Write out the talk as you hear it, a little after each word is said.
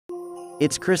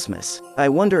It's Christmas. I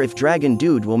wonder if Dragon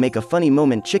Dude will make a funny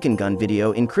moment chicken gun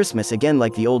video in Christmas again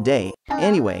like the old day.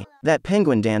 Anyway, that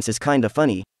penguin dance is kinda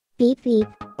funny. Beep beep.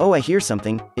 Oh, I hear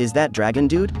something. Is that Dragon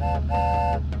Dude?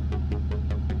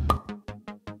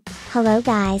 Hello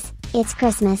guys, it's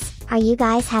Christmas. Are you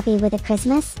guys happy with the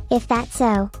Christmas? If that's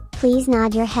so, please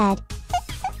nod your head.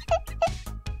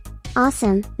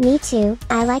 Awesome, me too,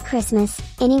 I like Christmas.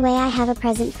 Anyway, I have a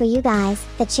present for you guys.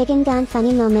 The Chicken Gun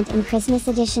Funny Moment in Christmas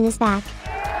edition is back.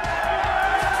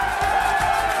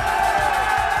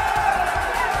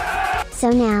 So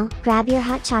now, grab your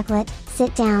hot chocolate,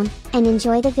 sit down, and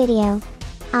enjoy the video.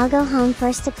 I'll go home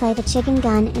first to play the chicken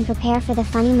gun and prepare for the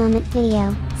funny moment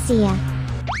video. See ya.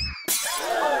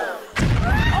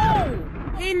 Oh,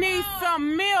 he needs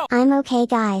some milk. I'm okay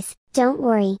guys, don't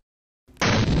worry.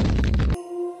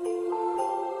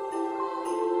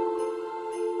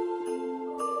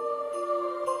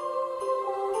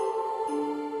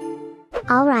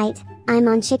 Alright, I'm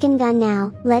on Chicken Gun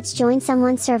now. Let's join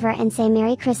someone's server and say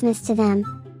Merry Christmas to them.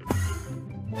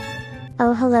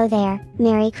 Oh hello there,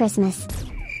 Merry Christmas.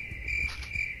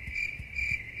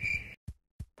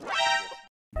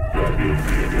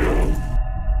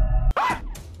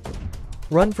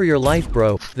 Run for your life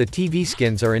bro, the TV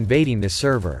skins are invading this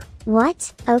server.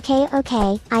 What?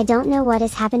 Okay, I don't know what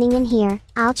is happening in here.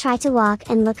 I'll try to walk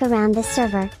and look around this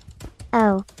server.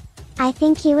 Oh. I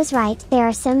think he was right, there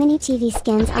are so many TV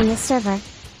skins on this server.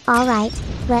 Alright,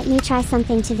 let me try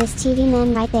something to this TV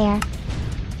man right there.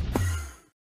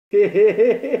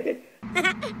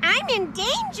 I'm in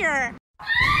danger!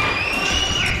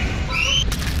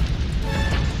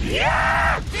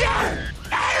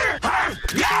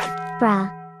 Bruh.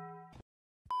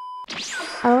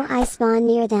 Oh, I spawned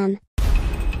near them.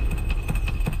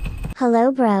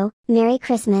 Hello bro, Merry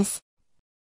Christmas.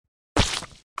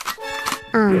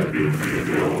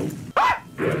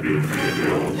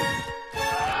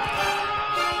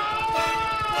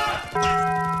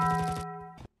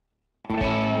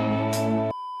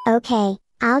 Okay,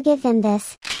 I'll give them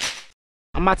this.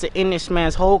 I'm about to end this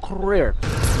man's whole career.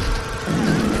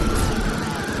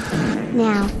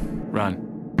 Now. Run.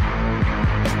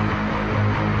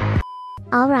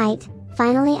 Alright,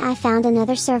 finally I found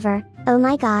another server. Oh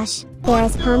my gosh, there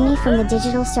is Pomni from the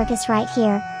Digital Circus right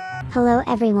here. Hello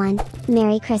everyone,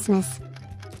 Merry Christmas.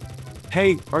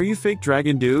 Hey, are you fake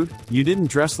Dragon Dude? You didn't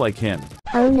dress like him.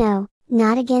 Oh no,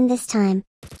 not again this time.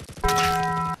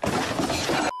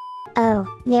 Oh,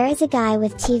 there is a guy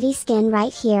with TV skin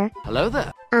right here. Hello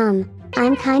there.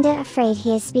 I'm kinda afraid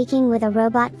he is speaking with a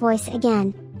robot voice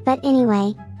again. But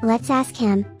anyway, let's ask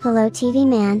him. Hello TV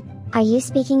man, are you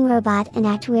speaking robot and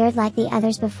act weird like the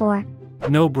others before?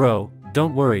 No bro,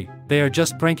 don't worry, they are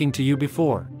just pranking to you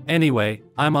before. Anyway,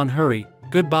 I'm on hurry,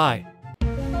 goodbye.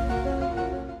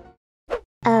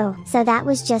 Oh, so that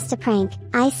was just a prank.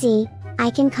 I see, I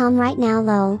can come right now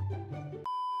lol.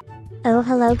 Oh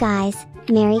hello guys,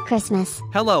 Merry Christmas.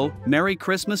 Hello, Merry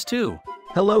Christmas too.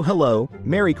 Hello,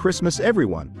 Merry Christmas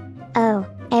everyone. Oh,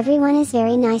 everyone is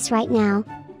very nice right now.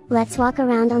 Let's walk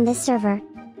around on this server.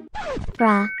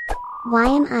 Bruh. Why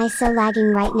am I so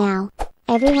lagging right now?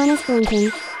 Everyone is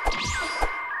blinking.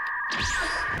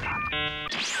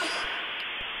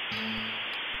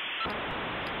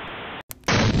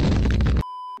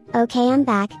 Okay, I'm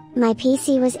back. My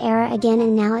PC was error again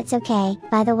and now it's okay.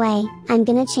 By the way, I'm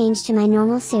gonna change to my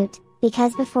normal suit,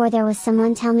 because before there was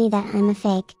someone tell me that I'm a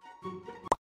fake.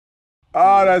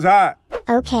 Oh, that's hot.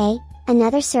 Okay,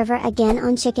 another server again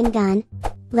on Chicken Gun.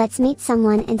 Let's meet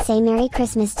someone and say Merry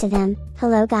Christmas to them.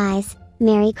 Hello guys,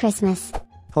 Merry Christmas.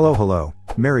 Hello,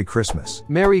 Merry Christmas.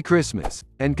 Merry Christmas,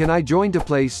 and can I join to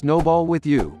play snowball with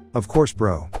you? Of course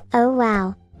bro. Oh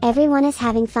wow, everyone is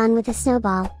having fun with the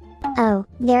snowball. Oh,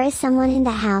 there is someone in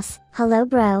the house. Hello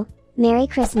bro, Merry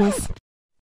Christmas.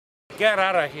 Get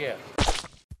out of here.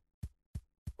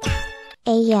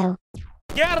 Ayo.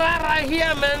 Get out of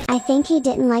here, man. I think he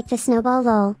didn't like the snowball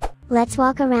lol. Let's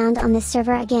walk around on this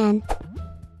server again.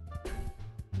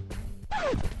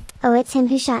 Oh, it's him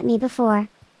who shot me before.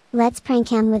 Let's prank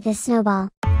him with this snowball.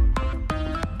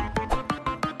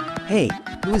 Hey,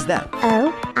 who is that?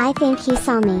 Oh, I think he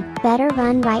saw me. Better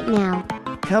run right now.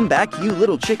 Come back, you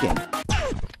little chicken.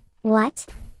 What?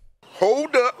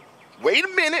 Hold up. Wait a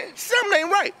minute. Something ain't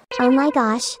right. Oh my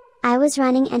gosh, I was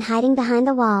running and hiding behind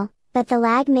the wall, but the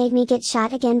lag made me get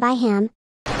shot again by him.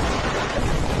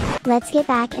 Let's get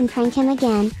back and prank him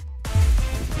again.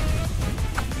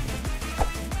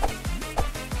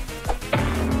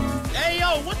 Hey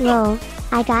yo, what the? Lol,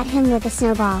 I got him with a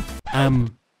snowball.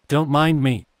 Don't mind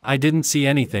me, I didn't see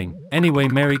anything. Anyway,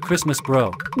 Merry Christmas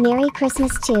bro. Merry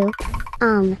Christmas too.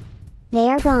 They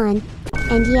are gone.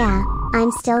 And yeah,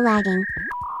 I'm still lagging.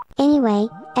 Anyway,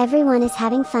 everyone is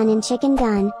having fun in Chicken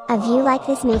Gun. A view like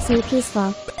this makes me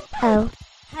peaceful. Oh.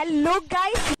 Hello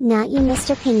guys! Not you,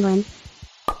 Mr. Penguin.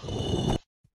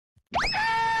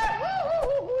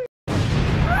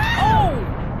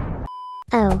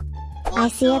 Oh. I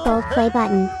see a gold play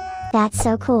button. That's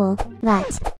so cool,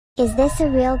 but is this a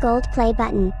real gold play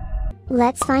button?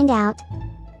 Let's find out.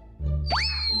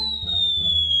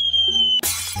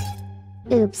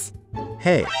 Oops.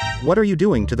 Hey, what are you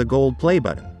doing to the gold play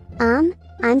button?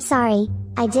 I'm sorry.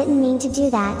 I didn't mean to do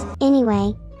that.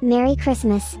 Anyway, Merry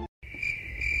Christmas.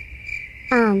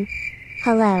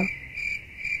 Hello.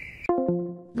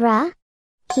 Bruh?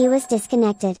 He was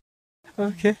disconnected.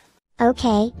 Okay.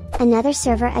 Okay, another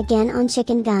server again on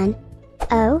Chicken Gun.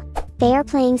 Oh, they are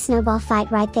playing Snowball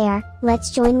Fight right there.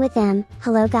 Let's join with them.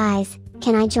 Hello guys,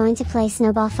 can I join to play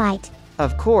Snowball Fight?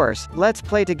 Of course, let's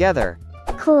play together.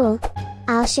 Cool.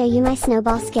 I'll show you my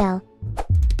snowball skill.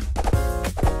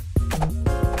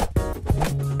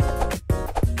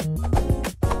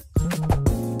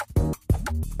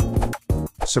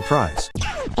 Surprise.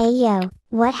 Ayo,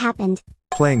 what happened?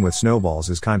 Playing with snowballs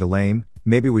is kinda lame.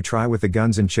 Maybe we try with the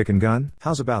guns in Chicken Gun?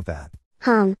 How's about that?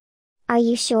 Are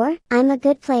you sure? I'm a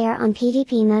good player on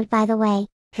PvP mode, by the way.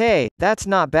 Hey, that's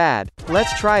not bad.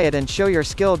 Let's try it and show your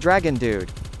skill, Dragon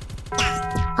Dude.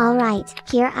 Alright,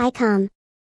 here I come.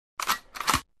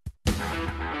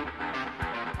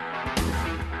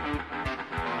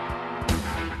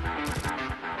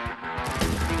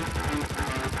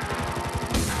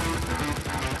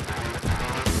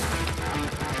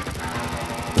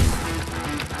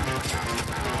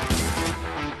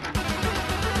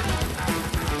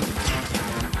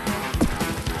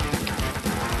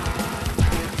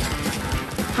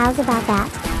 How's about that?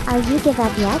 Are you give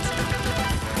up yet?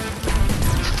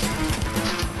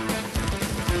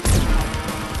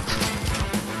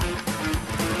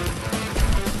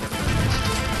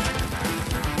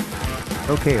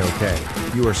 Okay.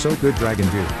 You are so good, Dragon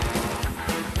Dude.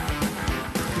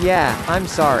 Yeah, I'm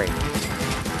sorry.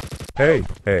 Hey.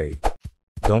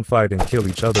 Don't fight and kill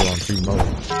each other on free mode.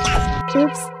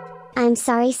 Oops. I'm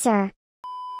sorry, sir.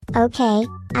 Okay,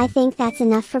 I think that's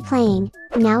enough for playing.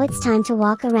 Now it's time to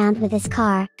walk around with this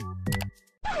car.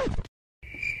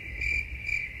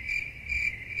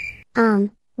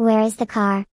 Where is the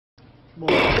car?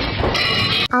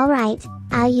 Alright,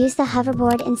 I'll use the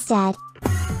hoverboard instead.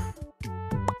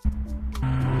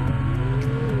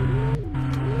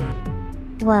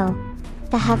 Whoa.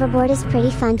 The hoverboard is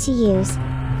pretty fun to use.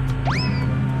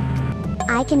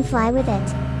 I can fly with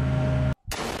it.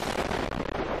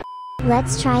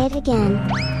 Let's try it again.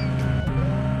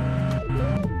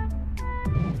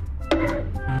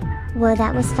 Whoa,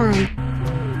 that was fun.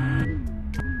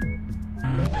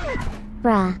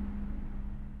 Bruh.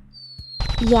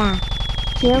 Yeah.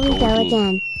 Here we go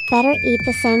again. Better eat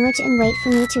the sandwich and wait for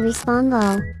me to respawn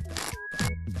low.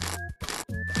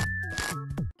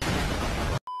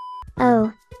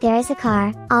 Oh, there's a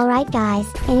car. Alright guys,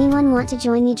 anyone want to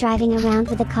join me driving around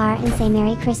with a car and say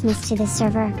Merry Christmas to this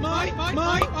server?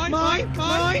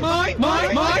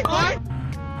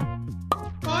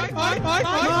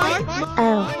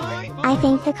 Oh, I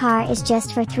think the car is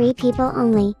just for 3 people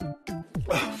only.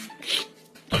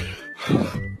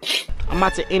 I'm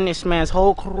about to end this man's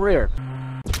whole career.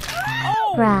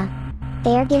 Bruh.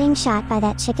 They're getting shot by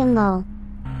that chicken lol.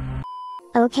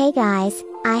 Okay guys,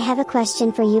 I have a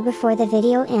question for you before the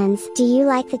video ends. Do you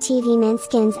like the TV man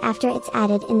skins after it's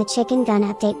added in the Chicken Gun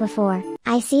update before?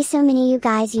 I see so many you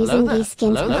guys using these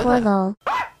skins before lol.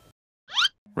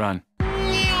 Run.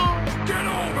 Get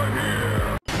over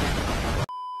here!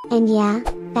 And yeah,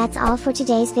 that's all for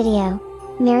today's video.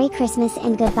 Merry Christmas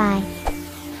and goodbye.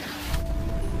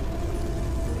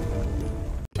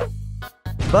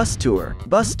 Bus tour.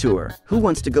 Who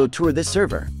wants to go tour this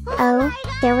server? Oh,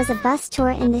 there was a bus tour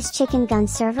in this Chicken Gun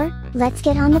server? Let's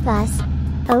get on the bus.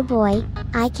 Oh boy,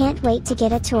 I can't wait to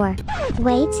get a tour.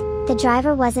 Wait, the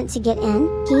driver wasn't to get in,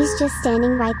 he's just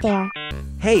standing right there.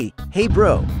 Hey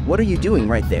bro, what are you doing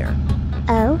right there?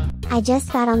 Oh, I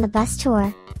just got on the bus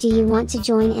tour. Do you want to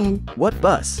join in? What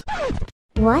bus?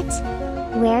 What?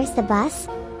 Where's the bus?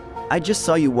 I just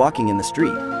saw you walking in the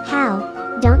street.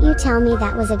 How? Don't you tell me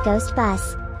that was a ghost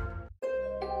bus.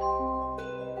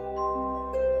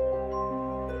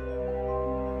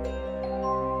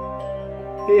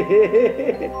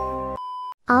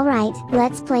 Alright,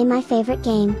 let's play my favorite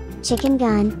game, Chicken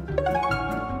Gun.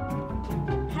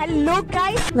 Hello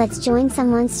guys! Let's join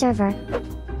someone's server.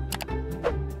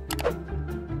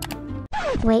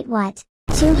 Wait, what?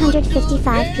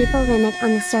 255 people limit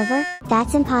on the server?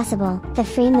 That's impossible. The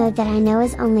free mode that I know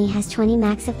is only has 20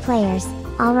 max of players.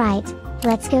 Alright,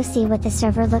 let's go see what the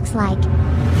server looks like.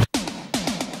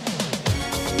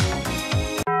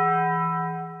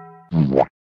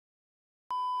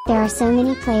 There are so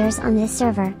many players on this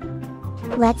server.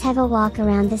 Let's have a walk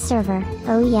around the server.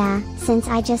 Oh yeah, since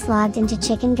I just logged into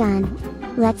Chicken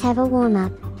Gun, let's have a warm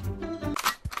up.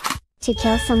 To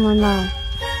kill someone low.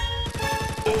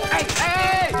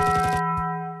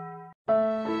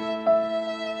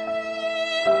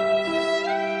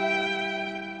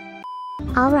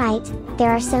 Alright, there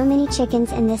are so many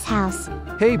chickens in this house.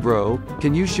 Hey bro,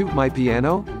 can you shoot my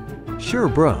piano? Sure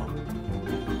bro.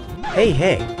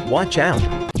 Hey, watch out.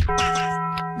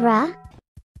 Bruh?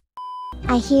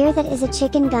 I hear that is a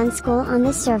chicken gun school on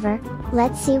this server.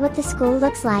 Let's see what the school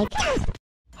looks like.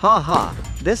 Haha,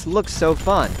 this looks so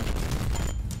fun.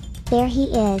 There he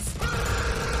is.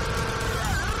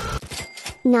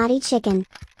 Naughty chicken.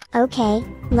 Okay,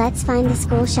 let's find the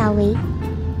school, shall we?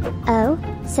 Oh,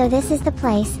 so this is the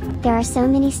place. There are so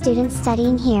many students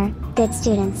studying here. Good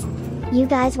students. You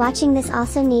guys watching this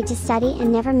also need to study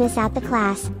and never miss out the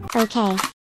class, okay?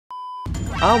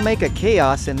 I'll make a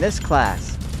chaos in this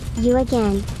class. You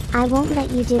again. I won't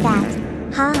let you do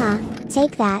that. Haha,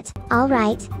 take that.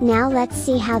 Alright, now let's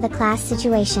see how the class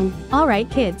situation.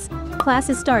 Alright kids. Class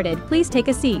is started. Please take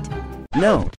a seat.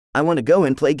 No, I want to go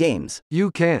and play games.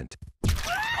 You can't.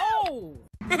 Oh!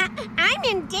 I'm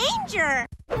in danger!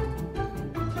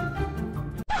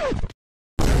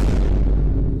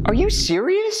 Are you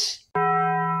serious?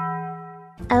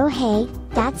 Oh hey,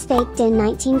 that's faked in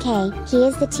 19K. He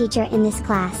is the teacher in this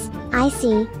class. I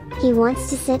see. He wants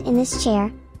to sit in this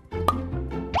chair.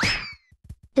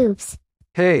 Oops.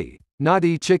 Hey,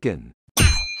 naughty chicken.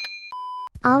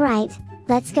 Alright,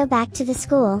 let's go back to the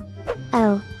school.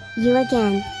 Oh, you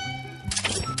again.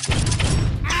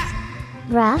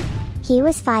 Bruh? He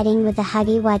was fighting with the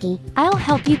Huggy Wuggy. I'll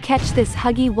help you catch this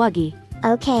Huggy Wuggy.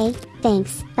 Okay,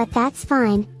 thanks, but that's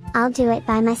fine. I'll do it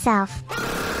by myself.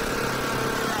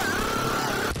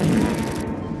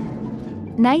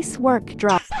 Nice work,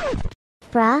 drop.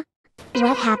 Bruh?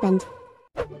 What happened?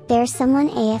 There's someone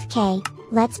AFK.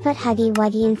 Let's put Huggy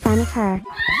Wuggy in front of her.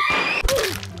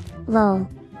 Lol.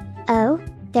 Oh,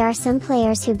 there are some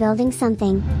players who building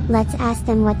something. Let's ask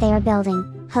them what they are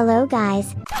building. Hello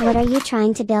guys, what are you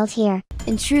trying to build here?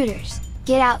 Intruders,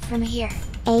 get out from here.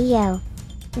 Ayo.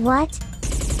 What?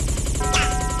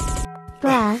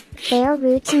 Bruh, they are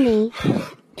rude to me.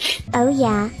 Oh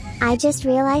yeah, I just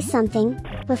realized something.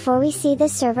 Before we see,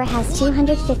 this server has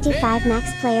 255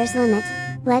 max players limit.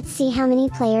 Let's see how many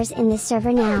players in this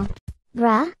server now.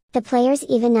 Bruh, the players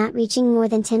even not reaching more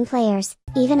than 10 players.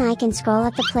 Even I can scroll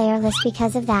up the player list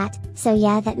because of that. So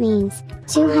yeah, that means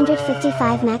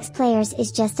 255 max players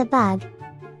is just a bug.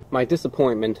 My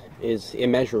disappointment is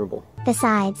immeasurable.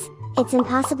 Besides, it's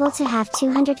impossible to have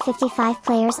 255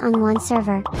 players on one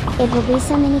server. It will be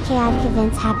so many chaotic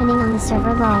events happening on the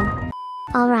server lol.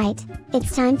 Alright,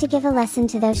 it's time to give a lesson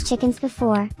to those chickens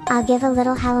before I'll give a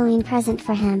little Halloween present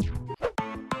for him.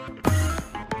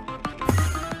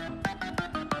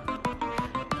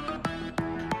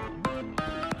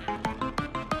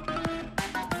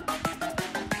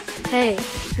 Hey,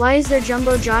 why is there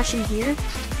Jumbo Josh in here?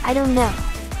 I don't know,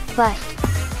 but...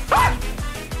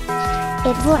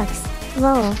 It works.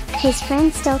 Lol, his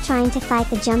friend's still trying to fight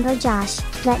the Jumbo Josh.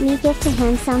 Let me give to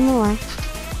him some more.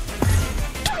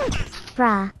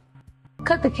 Bruh.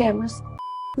 Cut the cameras.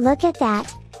 Look at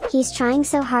that. He's trying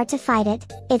so hard to fight it.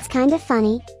 It's kind of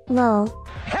funny. Lol.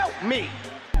 Help me!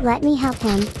 Let me help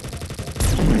him.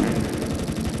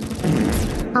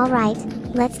 Alright,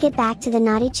 let's get back to the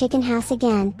naughty chicken house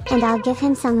again, and I'll give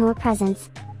him some more presents.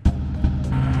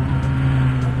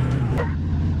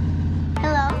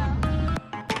 Hello?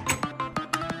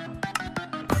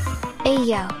 Hey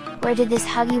yo, where did this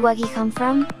Huggy Wuggy come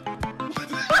from?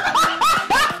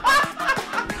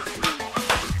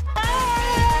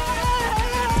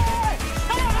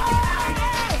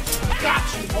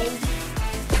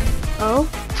 Oh?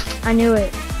 I knew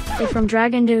it. They're from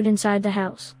Dragon Dude inside the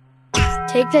house.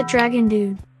 Take that, Dragon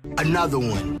Dude. Another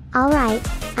one. Alright,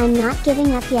 I'm not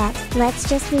giving up yet. Let's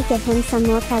just re-give him some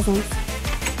more presents.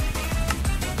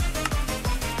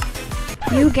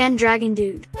 You again, Dragon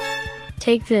Dude.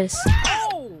 Take this.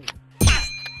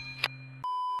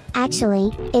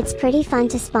 Actually, it's pretty fun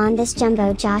to spawn this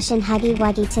Jumbo Josh and Huggy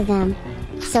Wuggy to them.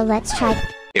 So let's try.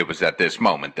 It was at this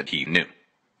moment that he knew.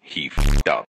 He f***ed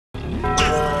up.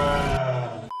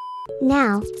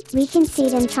 Now, we can see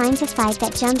them trying to fight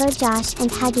that Jumbo Josh and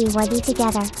Huggy Wuggy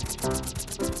together.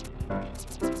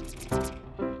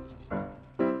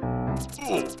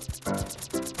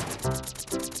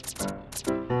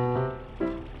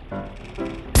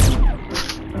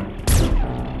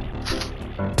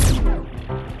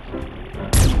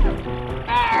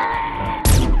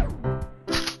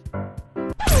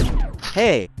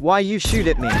 Hey, why you shoot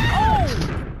at me?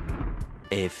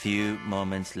 A few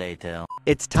moments later.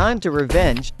 It's time to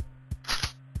revenge.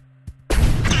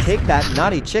 Take that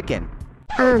naughty chicken.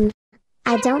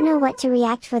 I don't know what to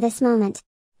react for this moment.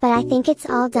 But I think it's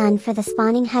all done for the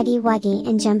spawning Huggy Wuggy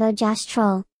and Jumbo Josh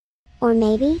troll. Or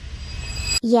maybe?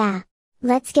 Yeah.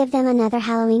 Let's give them another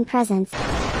Halloween present.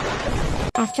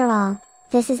 After all,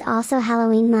 this is also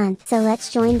Halloween month, so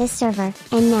let's join this server,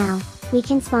 and now, we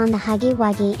can spawn the Huggy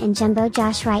Wuggy and Jumbo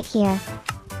Josh right here.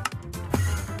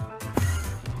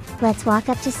 Let's walk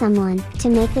up to someone, to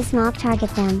make this mob target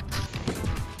them.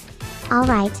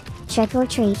 Alright, trick or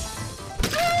treat.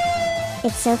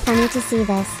 It's so funny to see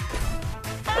this.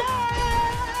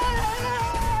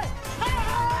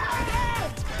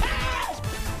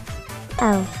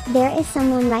 Oh, there is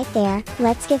someone right there,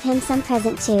 let's give him some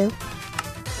present too.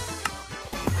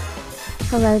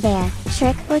 Hello there,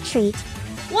 trick or treat.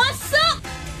 What's up?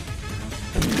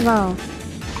 Lol.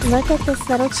 Look at this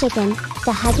little chicken,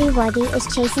 the Huggy Wuggy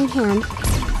is chasing him.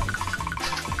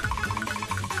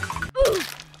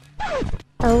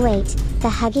 Oh wait, the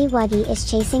Huggy Wuggy is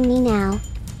chasing me now.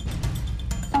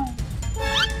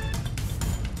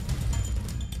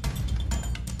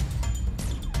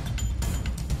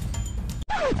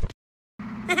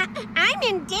 I'm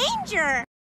in danger!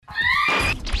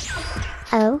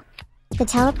 Oh? The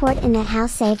teleport in that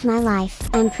house saved my life.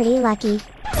 I'm pretty lucky.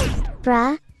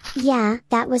 Bruh? Yeah,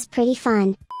 that was pretty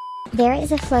fun. There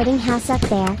is a floating house up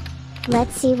there.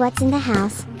 Let's see what's in the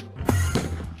house.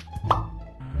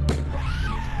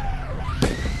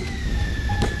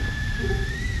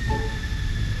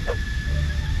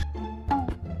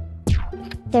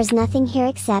 There's nothing here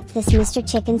except this Mr.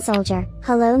 Chicken Soldier.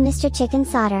 Hello Mr. Chicken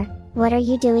Soldier, what are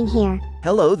you doing here?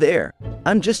 Hello there.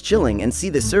 I'm just chilling and see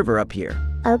the server up here.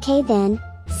 Okay then,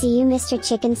 see you Mr.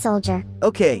 Chicken Soldier.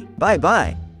 Okay,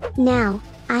 bye-bye. Now,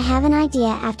 I have an idea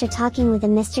after talking with the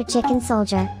Mr. Chicken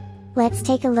Soldier. Let's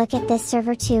take a look at this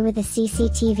server too with the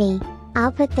CCTV.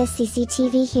 I'll put this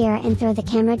CCTV here and throw the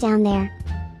camera down there.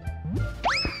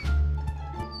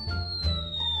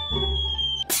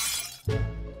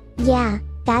 Yeah,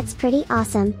 that's pretty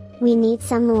awesome, we need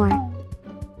some more.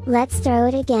 Let's throw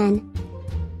it again.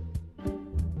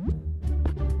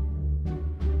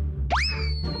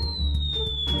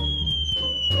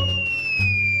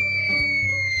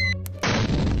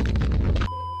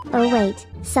 Oh wait,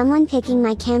 someone picking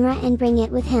my camera and bring it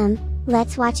with him,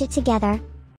 let's watch it together.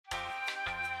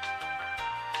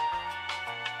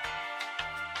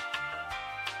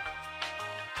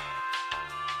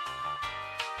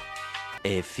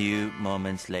 A few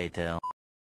moments later.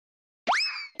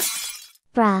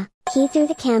 Bruh, he threw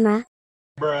the camera.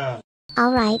 Bruh.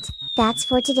 Alright, that's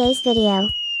for today's video.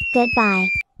 Goodbye.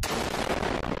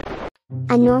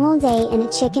 A normal day in a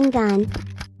chicken gun.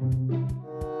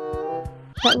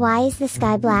 But why is the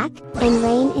sky black, and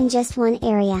rain in just one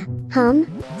area?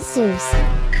 Zeus.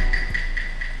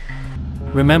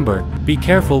 Remember, be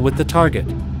careful with the target.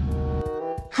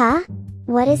 Huh?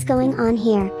 What is going on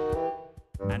here?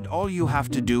 And all you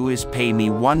have to do is pay me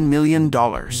 $1 million.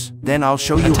 Then I'll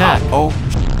show you Attack. how. Oh.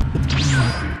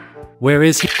 Where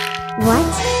is he? What?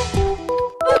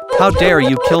 How dare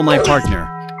you kill my partner?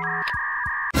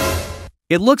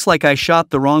 It looks like I shot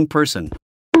the wrong person.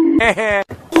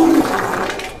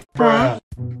 Bruh.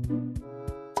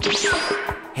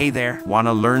 Hey there,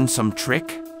 wanna learn some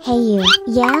trick? Hey you,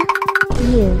 yeah?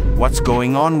 You. What's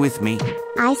going on with me?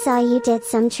 I saw you did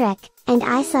some trick, and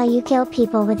I saw you kill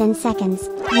people within seconds.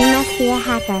 You must be a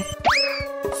hacker.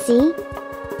 See?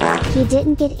 He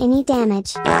didn't get any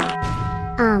damage.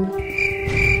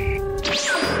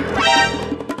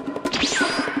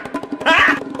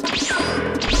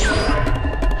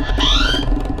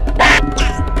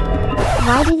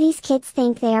 Why do these kids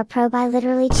think they are pro by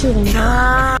literally cheating?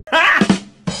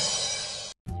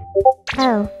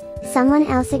 Oh, someone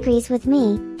else agrees with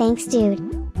me, thanks dude.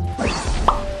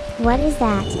 What is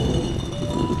that?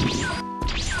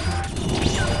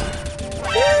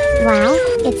 Wow,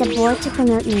 it's a board to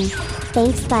promote me.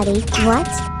 Thanks buddy. What?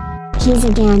 He's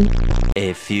again.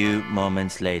 A few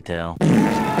moments later.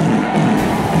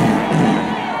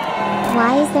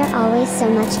 Why is there always so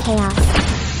much chaos?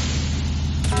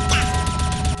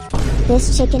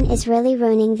 This chicken is really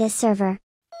ruining this server.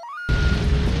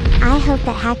 I hope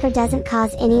that hacker doesn't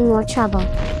cause any more trouble.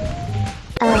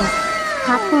 Oh,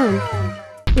 popcorn.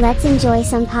 Let's enjoy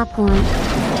some popcorn.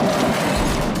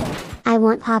 I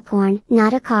want popcorn,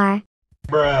 not a car.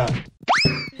 Bruh.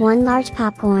 One large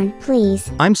popcorn, please.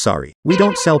 I'm sorry, we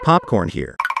don't sell popcorn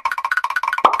here.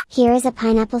 Here is a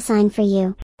pineapple sign for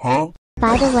you. Huh?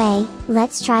 By the way,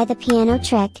 let's try the piano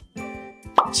trick.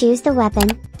 Choose the weapon.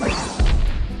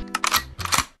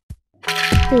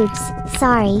 Oops,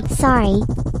 sorry.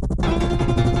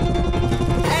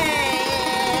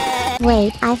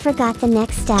 Wait, I forgot the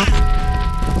next step.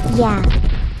 Yeah.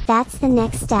 That's the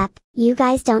next step. You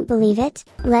guys don't believe it?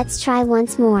 Let's try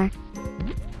once more.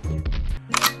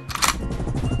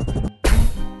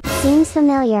 Seems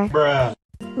familiar. Bruh.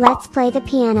 Let's play the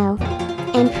piano.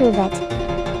 And prove it.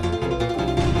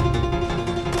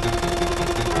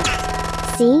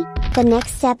 See? The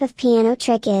next step of piano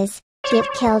trick is, get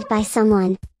killed by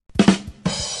someone.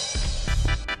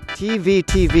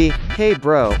 TV, hey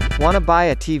bro, wanna buy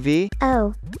a TV?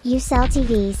 Oh, you sell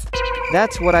TVs.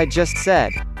 That's what I just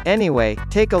said. Anyway,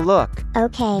 take a look.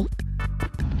 Okay.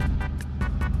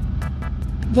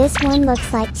 This one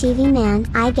looks like TV Man,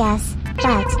 I guess,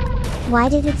 but why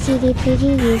did the TV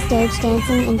preview use Doge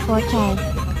dancing in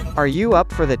 4K? Are you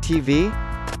up for the TV?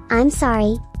 I'm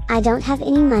sorry, I don't have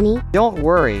any money. Don't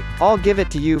worry, I'll give it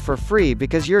to you for free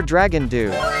because you're Dragon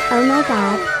Dude. Oh my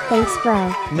god, thanks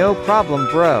bro. No problem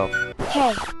bro.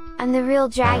 Hey, I'm the real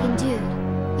Dragon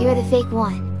Dude. You're the fake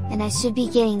one, and I should be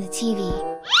getting the TV.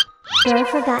 Bro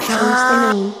forgot to change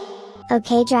the name.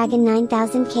 Okay Dragon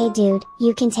 9000K dude,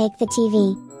 you can take the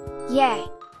TV. Yay.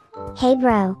 Hey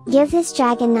bro, give this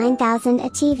Dragon 9000 a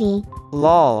TV.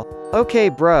 Lol. Okay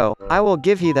bro, I will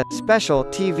give you the special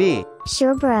TV.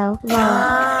 Sure bro,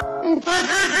 lol.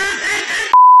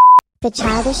 The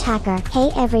childish hacker. Hey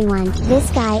everyone,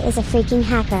 this guy is a freaking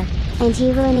hacker. And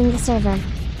he ruining the server.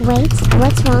 Wait,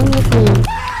 what's wrong with me?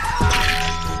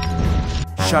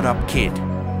 Shut up, kid.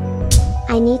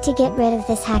 I need to get rid of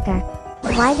this hacker.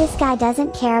 Why this guy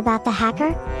doesn't care about the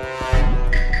hacker?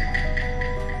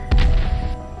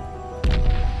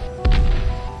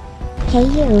 Hey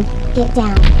you, get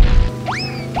down.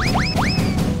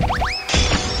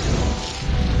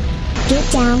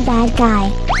 Get down bad guy.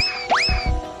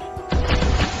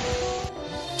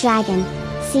 Dragon.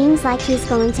 Seems like he's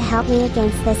going to help me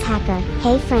against this hacker.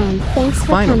 Hey friend, thanks for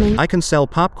Finally, coming. I can sell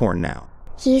popcorn now.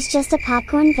 He's just a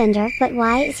popcorn vendor, but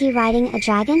why is he riding a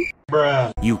dragon?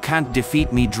 Bruh. You can't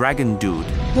defeat me, Dragon Dude.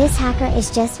 This hacker is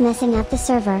just messing up the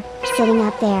server, sitting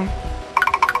up there.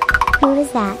 Who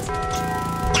is that?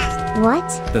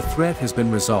 What? The threat has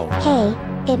been resolved. Hey,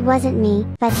 it wasn't me,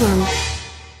 but him.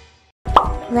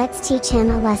 Let's teach him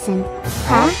a lesson.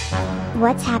 Huh?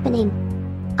 What's happening?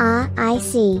 Ah, I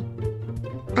see.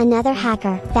 Another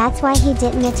hacker. That's why he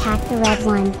didn't attack the red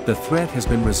one. The threat has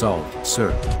been resolved,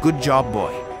 sir. Good job,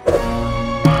 boy.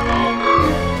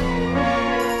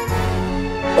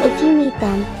 If you meet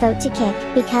them, vote to kick,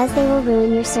 because they will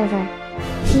ruin your server.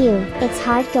 Phew, it's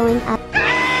hard going up.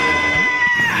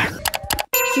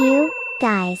 Phew,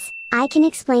 guys, I can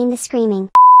explain the screaming.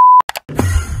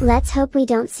 Let's hope we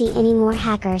don't see any more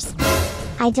hackers.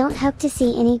 I don't hope to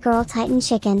see any girl Titan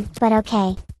chicken, but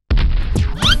okay.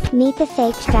 Meet the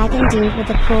fake dragon dude with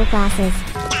the cool glasses.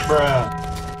 Bruh.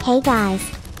 Hey guys.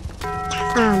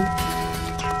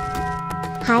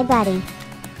 Hi buddy.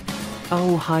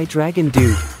 Oh hi Dragon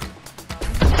Dude.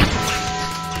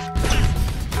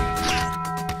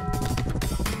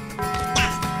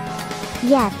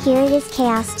 Yeah, here it is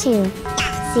chaos too.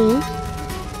 See?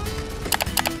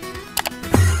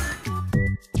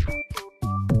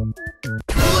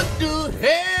 What the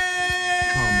hell?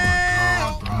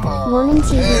 Woman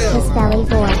TV kiss belly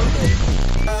boy.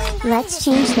 Let's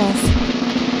change this.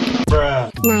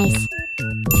 Bruh. Nice.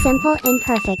 Simple and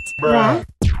perfect. Bruh.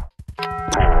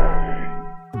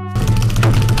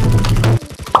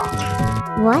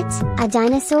 What? A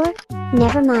dinosaur?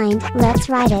 Never mind, let's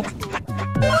ride it.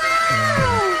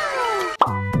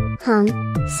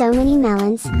 So many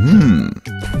melons.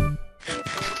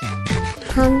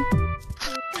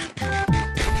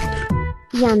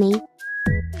 Yummy.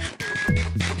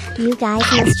 You guys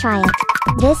must try it.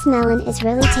 This melon is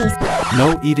really tasty.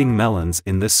 No eating melons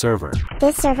in this server.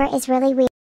 This server is really weird.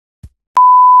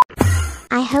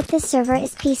 I hope this server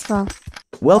is peaceful.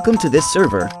 Welcome to this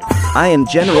server. I am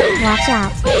General. Watch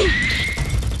out.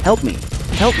 Help me.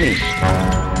 Help me.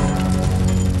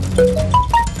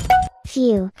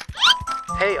 Phew.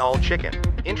 Hey all chicken.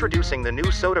 Introducing the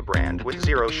new soda brand with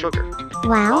 0 sugar.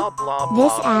 Wow.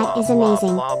 This ad is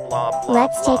amazing.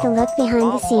 Let's take a look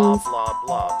behind the scenes.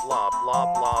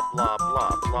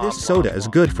 This soda is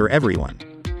good for everyone.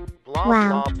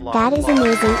 Wow, that is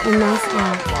amazing and nice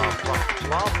ad.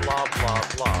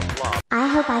 I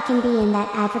hope I can be in that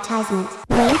advertisement.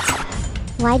 Wait.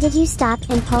 Why did you stop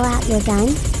and pull out your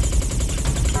gun?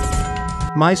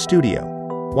 My studio.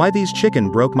 Why these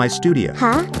chicken broke my studio?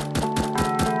 Huh?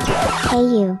 Hey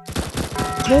you.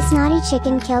 This naughty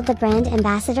chicken killed the brand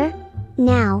ambassador?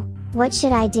 Now, what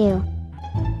should I do?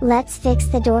 Let's fix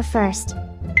the door first.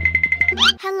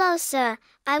 Hello sir,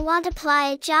 I want to apply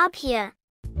a job here.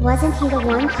 Wasn't he the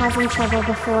one causing trouble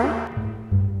before?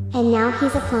 And now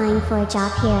he's applying for a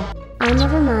job here. Oh,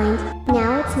 never mind.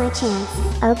 Now it's my chance.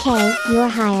 Okay, you're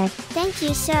hired. Thank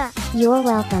you, sir. You're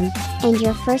welcome. And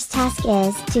your first task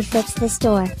is to fix this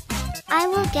door. I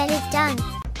will get it done.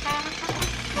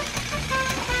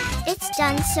 It's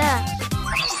done, sir.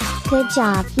 Good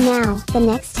job. Now, the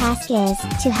next task is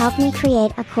to help me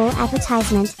create a cool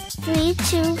advertisement. 3,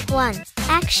 2, 1,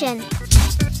 action!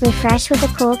 Refresh with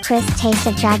the cool crisp taste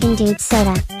of Dragon Dude's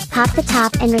soda. Pop the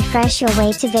top and refresh your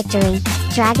way to victory.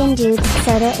 Dragon Dude's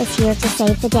soda is here to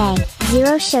save the day.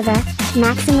 0 sugar,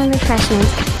 maximum refreshment.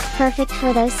 Perfect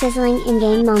for those sizzling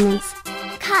in-game moments.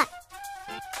 Cut!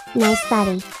 Nice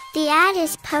buddy. The ad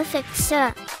is perfect,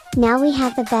 sir. Now we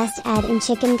have the best ad in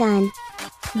Chicken Gun.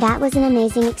 That was an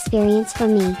amazing experience for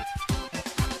me.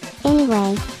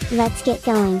 Anyway, let's get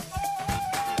going.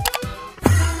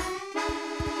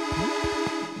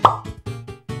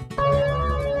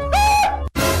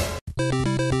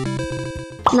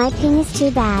 My ping is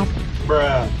too bad.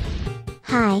 Bruh.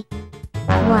 Hi.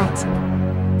 What?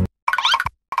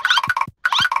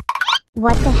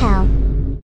 What the hell?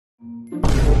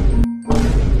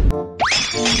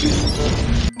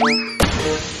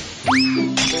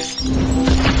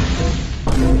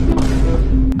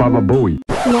 Baba Booey.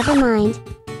 Never mind.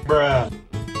 Bruh.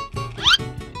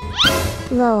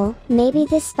 Lol, maybe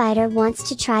this spider wants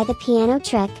to try the piano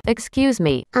trick. Excuse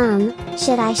me.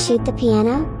 Should I shoot the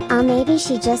piano? Maybe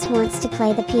she just wants to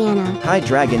play the piano. Hi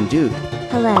Dragon Dude.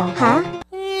 Hello, huh?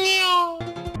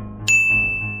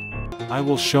 I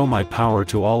will show my power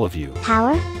to all of you.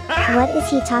 Power? What is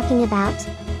he talking about?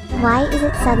 Why is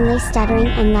it suddenly stuttering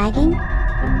and lagging?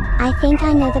 I think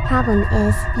I know the problem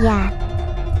is, yeah.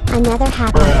 Another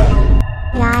hacker.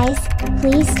 Guys,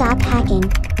 please stop hacking.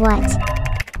 What?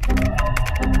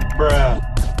 Bruh.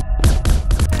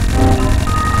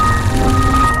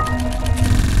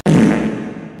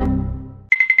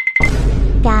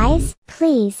 Guys,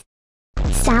 please.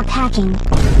 Stop hacking.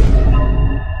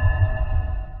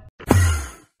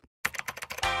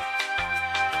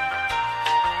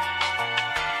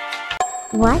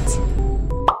 What?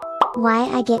 Why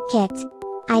I get kicked?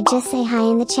 I just say hi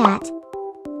in the chat.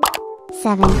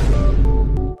 7.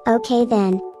 Okay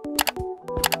then.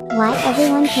 Why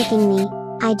everyone kicking me?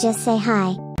 I just say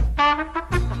hi.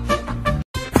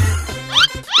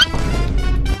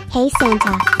 Hey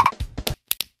Santa.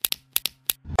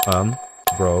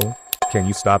 Bro, can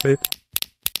you stop it?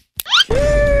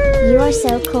 You are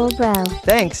so cool, bro.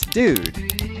 Thanks, dude.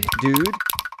 Dude?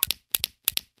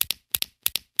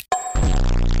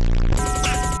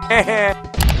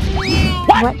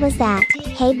 What was that?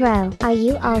 Hey bro, are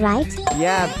you alright?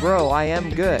 Yeah, bro, I am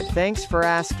good. Thanks for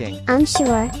asking. I'm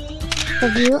sure.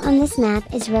 The view on this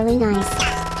map is really nice.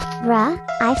 Bruh,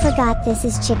 I forgot this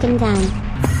is Chicken Gun.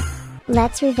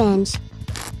 Let's revenge.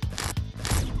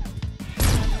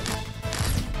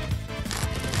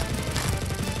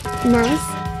 Nice.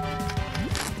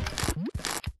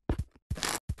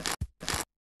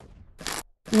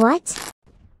 What?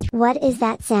 What is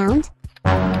that sound?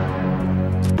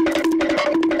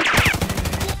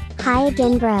 Hi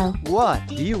again, bro. What?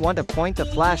 Do you want to point a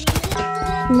flash?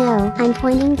 No, I'm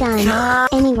pointing gun.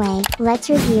 Anyway, let's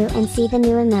review and see the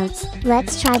new emotes.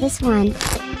 Let's try this one.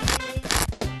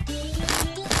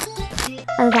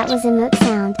 Oh, that was emote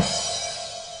sound.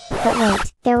 But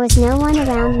wait, there was no one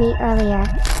around me earlier.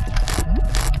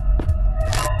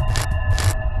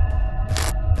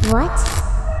 What?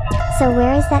 So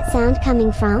where is that sound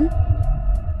coming from?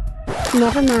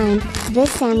 Never mind,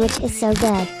 this sandwich is so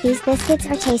good. These biscuits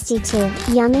are tasty too.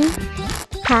 Yummy?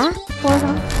 Huh?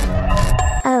 Portal?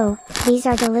 Oh, these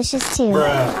are delicious too.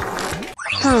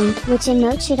 Which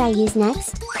emote should I use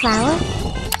next? Flower?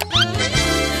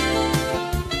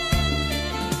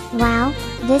 Wow,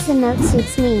 this emote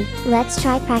suits me. Let's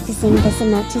try practicing this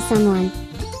emote to someone.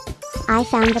 I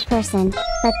found the person,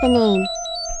 but the name.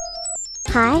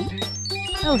 Hi?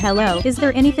 Oh hello, is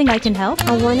there anything I can help?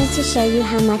 I wanted to show you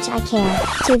how much I care.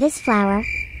 To this flower.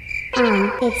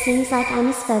 It seems like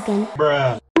I'm spoken.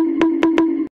 Bruh.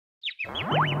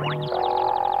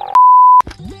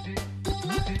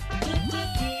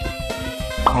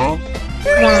 Huh?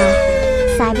 Wow.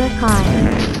 Cyber car.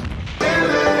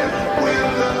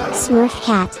 Smurf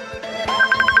cat.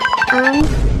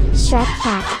 Shrek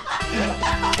cat.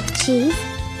 Cheese?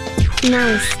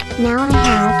 Nice, now I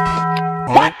have.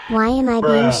 Why am I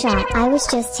being shot? I was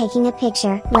just taking a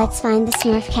picture. Let's find the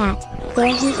Smurf cat. There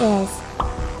he is.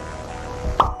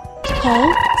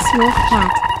 Hey, Smurf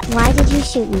cat. Why did you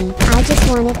shoot me? I just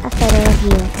wanted a photo of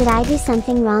you. Did I do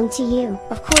something wrong to you?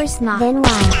 Of course not. Then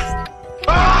why?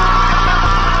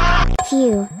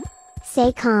 Phew.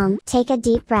 Stay calm, take a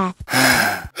deep breath.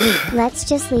 Let's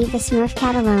just leave the Smurf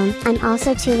cat alone, I'm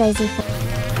also too lazy for—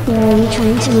 Where are you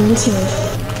trying to run to?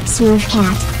 Smurf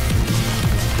cat.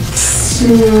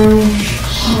 Smurf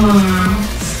cat.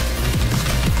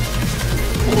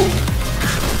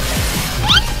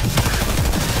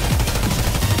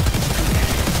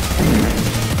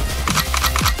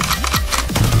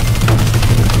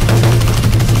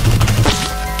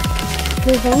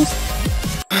 Revenge?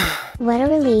 What a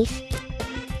relief.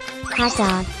 Hot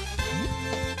dog.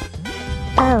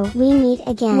 Oh, we meet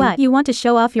again. What, you want to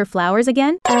show off your flowers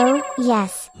again? Oh,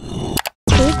 yes.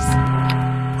 Oops.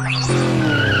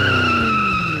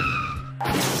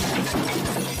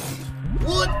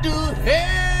 What the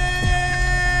hell?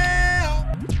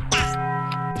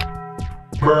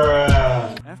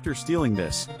 Bruh. After stealing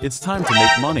this, it's time to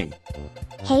make money.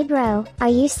 Hey bro, are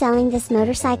you selling this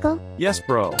motorcycle? Yes,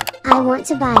 bro. I want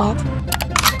to buy it.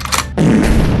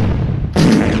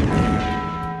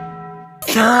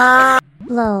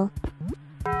 Lol.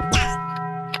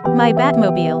 My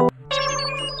Batmobile.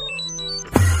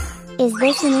 Is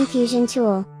this an infusion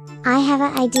tool? I have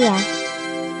an idea.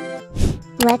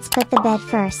 Let's put the bed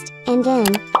first, and then,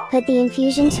 put the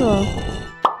infusion tool.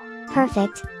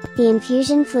 Perfect. The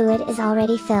infusion fluid is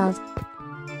already filled.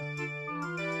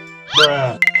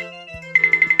 Bruh.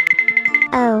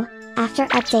 Oh, after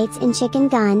updates in Chicken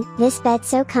Gun, this bed's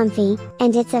so comfy,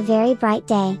 and it's a very bright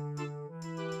day.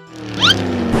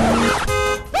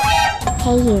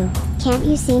 Hey you, can't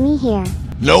you see me here?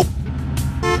 Nope.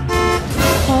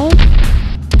 Hey?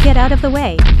 Get out of the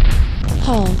way.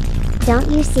 Hey, don't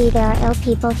you see there are ill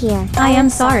people here? I am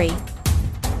sorry.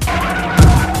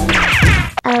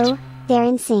 Oh, they're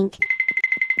in sync.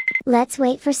 Let's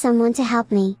wait for someone to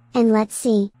help me, and let's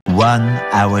see. 1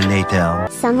 hour later.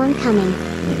 Someone coming.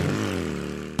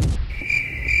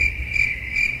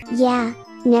 Yeah,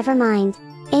 never mind.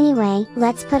 Anyway,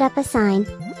 let's put up a sign.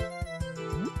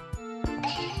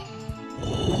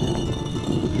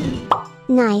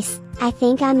 Nice, I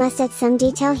think I must add some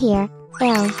detail here.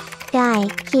 Ill guy,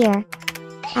 here.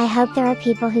 I hope there are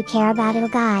people who care about ill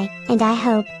guy, and I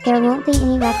hope there won't be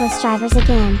any reckless drivers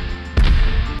again.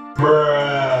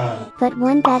 Bruh. Put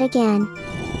one bed again.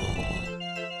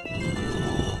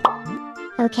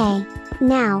 Okay,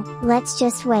 now, let's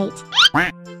just wait.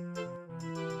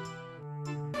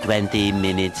 20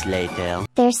 minutes later.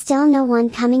 There's still no one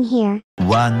coming here.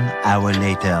 1 hour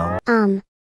later.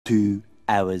 2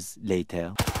 hours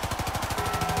later.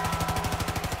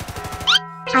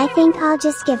 I think I'll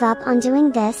just give up on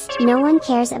doing this, no one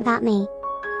cares about me.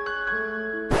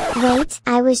 Wait,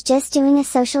 I was just doing a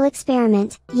social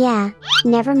experiment, yeah,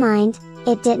 never mind,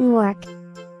 it didn't work.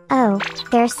 Oh,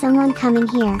 there's someone coming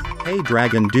here. Hey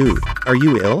Dragon Dude, are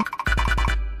you ill?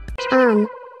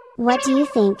 What do you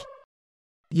think?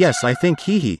 Yes, I think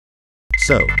hee.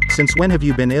 So, since when have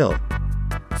you been ill?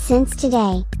 Since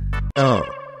today. Oh.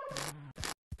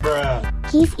 Bruh.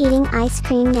 He's eating ice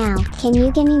cream now, can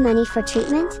you give me money for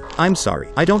treatment? I'm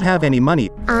sorry, I don't have any money.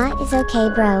 It's okay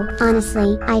bro,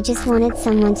 honestly, I just wanted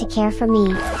someone to care for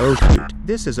me. Oh shoot,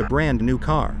 this is a brand new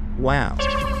car, wow.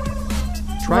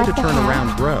 Try to turn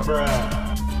around bro.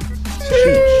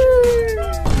 Sheesh.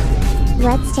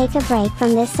 Let's take a break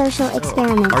from this social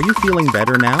experiment. Are you feeling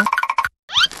better now?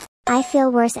 I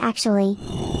feel worse actually.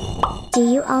 Do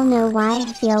you all know why I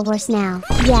feel worse now?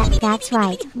 Yeah, that's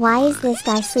right. Why is this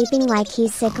guy sleeping like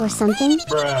he's sick or something?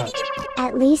 Bruh.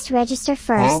 At least register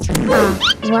first.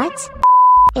 What?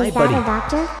 Is that a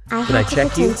doctor? I have to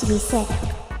pretend to be sick.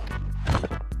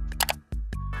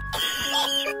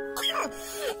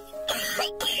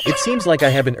 It seems like I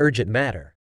have an urgent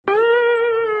matter.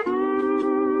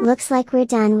 Looks like we're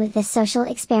done with this social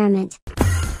experiment.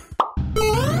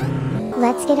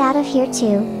 Let's get out of here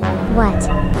too. What?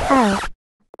 Oh.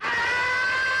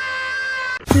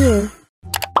 Phew.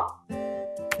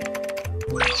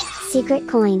 Secret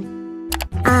coin.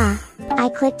 I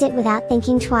clicked it without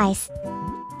thinking twice.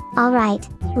 Alright,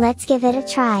 let's give it a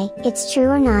try, it's true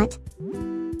or not.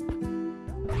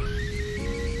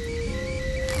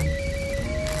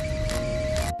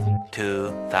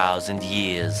 $2,000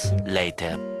 years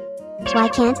later. Why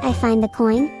can't I find the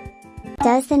coin?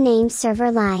 Does the name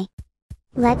server lie?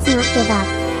 Let's not give up.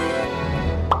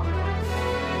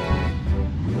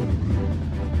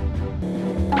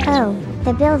 Oh,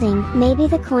 the building, maybe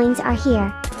the coins are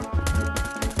here.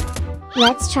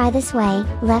 Let's try this way,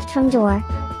 left from door.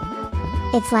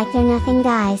 It's like they're nothing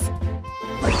guys.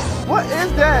 What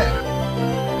is that?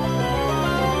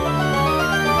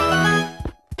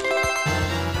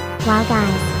 Wow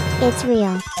guys, it's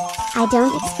real. I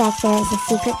don't expect there is a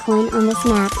secret coin on this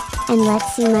map, and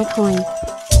let's see my coin.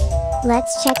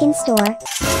 Let's check in store.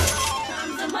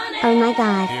 Oh my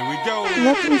god. Here we go.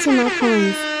 Look into my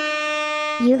coins.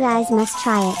 You guys must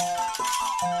try it.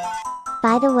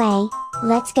 By the way,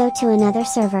 let's go to another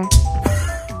server.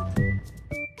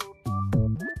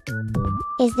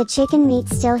 Is the chicken meat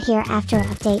still here after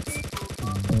updates?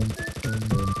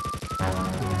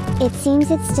 It seems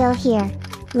it's still here.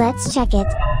 Let's check it.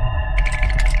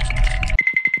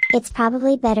 It's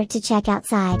probably better to check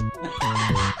outside.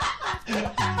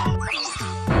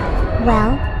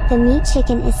 Well, the meat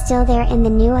chicken is still there in the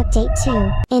new update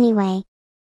too. Anyway.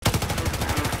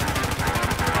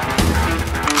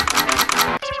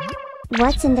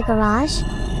 What's in the garage?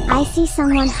 I see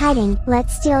someone hiding.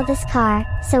 Let's steal this car,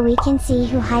 so we can see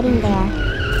who hiding there.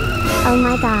 Oh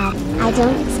my god, I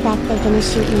don't expect they're gonna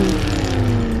shoot me.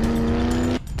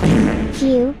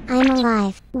 Phew, I'm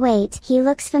alive. Wait, he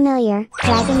looks familiar.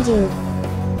 Dragon Dude.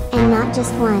 And not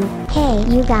just one. Hey,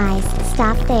 you guys,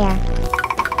 stop there.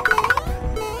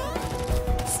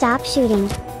 Stop shooting.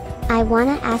 I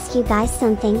wanna ask you guys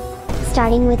something.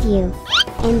 Starting with you.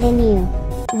 And then you.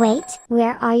 Wait,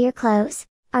 where are your clothes?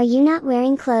 Are you not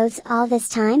wearing clothes all this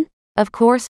time? Of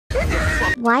course.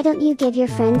 Why don't you give your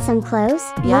friend some clothes?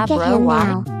 Yeah, Look at bro, him why?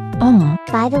 now.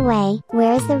 By the way,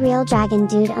 where is the real Dragon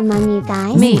Dude among you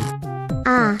guys? Me.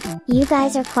 Ah, you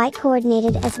guys are quite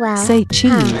coordinated as well. Say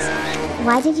cheese.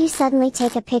 Why did you suddenly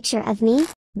take a picture of me?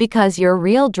 Because you're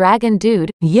real Dragon Dude.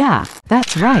 Yeah,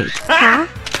 that's right. Huh?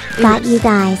 Got you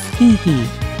guys. Hee hee.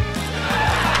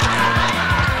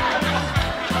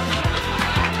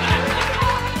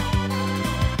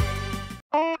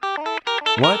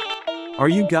 What? Are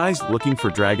you guys looking for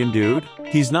Dragon Dude?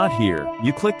 He's not here.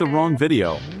 You clicked the wrong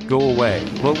video. Go away.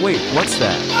 But wait, what's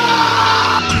that?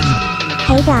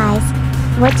 Hey guys.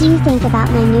 What do you think about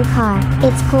my new car?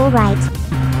 It's cool, right?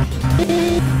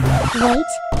 Wait,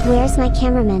 where's my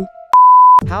cameraman?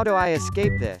 How do I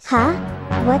escape this? Huh?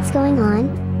 What's going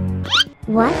on?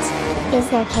 What? Is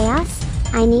there chaos?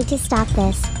 I need to stop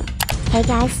this. Hey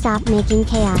guys, stop making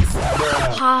chaos.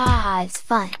 Ha, it's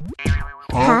fun.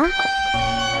 Huh?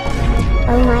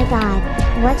 Oh my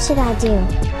god, what should I do?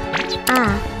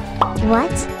 Ah.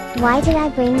 What? Why did I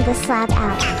bring this slab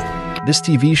out? This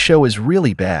TV show is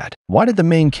really bad. Why did the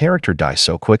main character die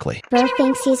so quickly? Bro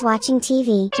thinks he's watching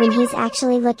TV when he's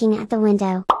actually looking at the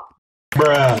window.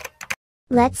 Bruh.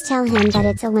 Let's tell him that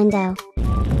it's a window.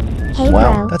 Hey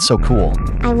Wow, bro. that's so cool.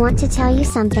 I want to tell you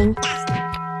something.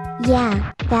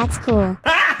 Yeah, that's cool.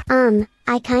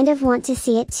 I kind of want to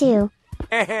see it too.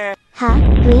 Huh?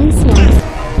 Green smoke.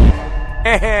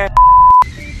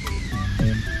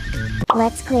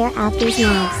 Let's clear out these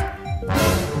mobs.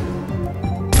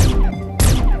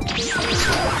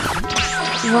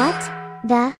 What?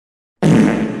 The?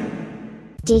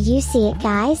 Did you see it,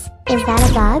 guys? Is that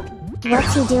a bug?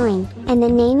 What's he doing? And the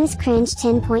name is Cringe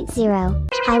 10.0.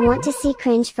 I want to see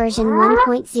Cringe version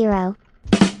 1.0.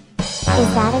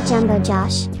 Is that a Jumbo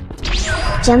Josh?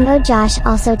 Jumbo Josh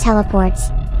also teleports.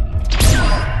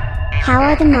 How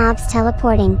are the mobs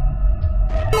teleporting?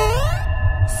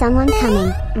 Someone coming.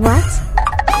 What?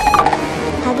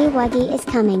 Huggy Wuggy is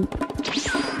coming.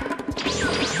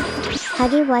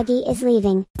 Huggy Wuggy is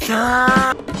leaving.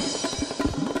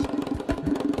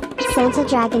 Santa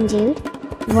Dragon Dude?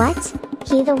 What?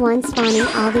 He the one spawning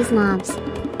all these mobs.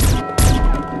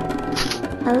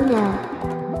 Oh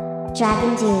no.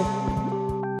 Dragon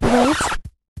Dude. Wait.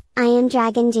 I am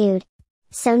Dragon Dude.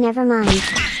 So never mind.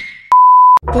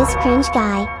 This cringe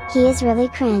guy, he is really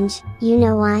cringe. You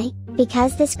know why?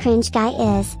 Because this cringe guy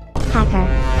is hacker.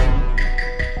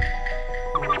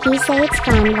 He say it's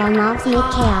fun while mobs make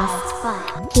chaos.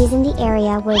 He's in the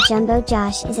area where Jumbo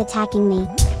Josh is attacking me.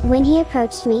 When he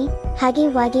approached me,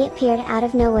 Huggy Wuggy appeared out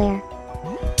of nowhere.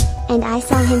 And I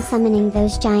saw him summoning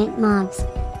those giant mobs.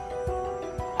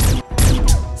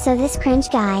 So this cringe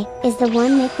guy is the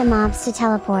one make the mobs to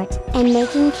teleport and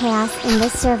making chaos in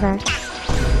this server.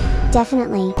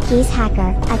 Definitely, he's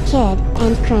hacker, a kid,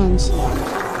 and cringe.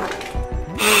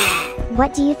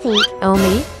 What do you think? Oh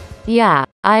me? Yeah,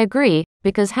 I agree,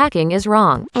 because hacking is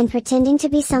wrong. And pretending to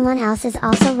be someone else is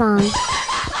also wrong.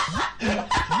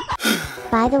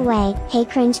 By the way, hey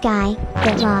cringe guy,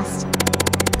 get lost.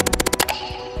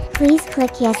 Please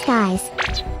click yes guys.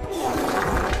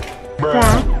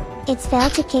 Bruh, it's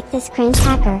failed to kick this cringe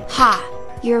hacker.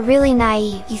 Ha! You're really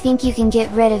naive. You think you can get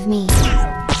rid of me.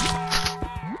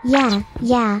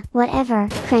 Yeah, whatever,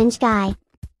 cringe guy.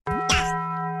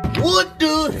 What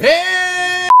the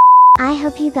hell? I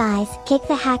hope you guys kick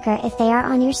the hacker if they are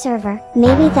on your server.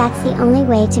 Maybe that's the only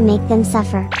way to make them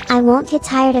suffer. I won't get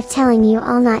tired of telling you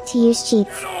all not to use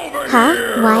cheats. Huh?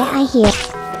 Why I hear?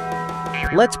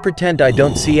 Let's pretend I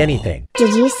don't see anything.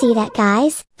 Did you see that,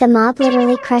 guys? The mob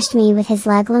literally crushed me with his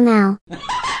leg lamau.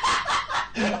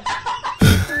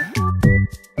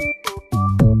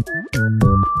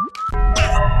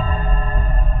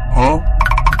 Huh?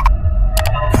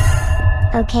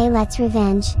 Okay, let's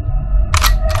revenge.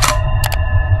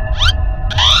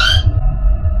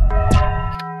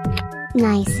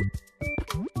 Nice.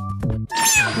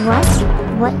 What?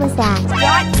 What was that?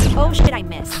 What? Oh shit, I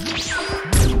missed.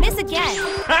 Miss again.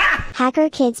 Hacker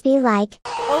kids be like,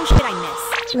 Oh shit, I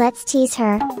missed. let's tease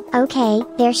her. Okay,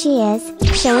 there she is,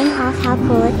 showing off how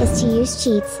cool it is to use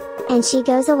cheats. And she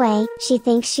goes away, she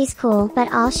thinks she's cool,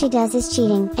 but all she does is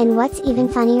cheating. And what's even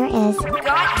funnier is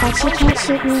that she can't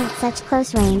shoot me at such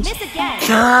close range. Miss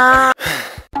again.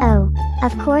 Oh,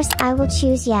 of course I will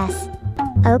choose yes.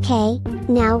 Okay,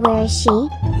 now where is she?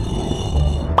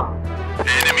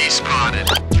 Enemy spotted.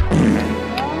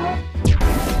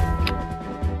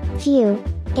 Phew.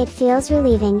 It feels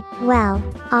relieving. Well,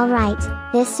 alright,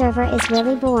 this server is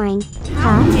really boring.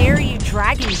 Huh? How dare you,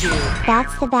 Dragon Dude?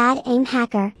 That's the bad aim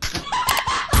hacker.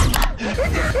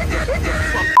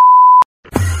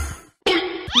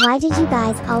 Why did you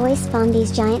guys always spawn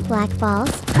these giant black balls?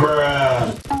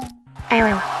 Bruh.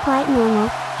 Oh, quite normal.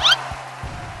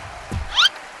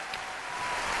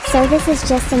 So this is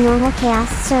just a normal chaos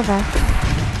server.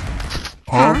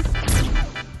 Huh?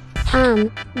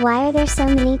 Why are there so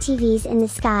many TVs in the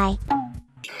sky?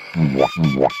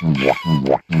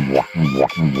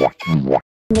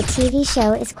 The TV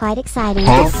show is quite exciting.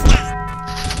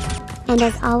 And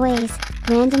as always,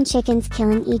 random chickens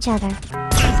killing each other.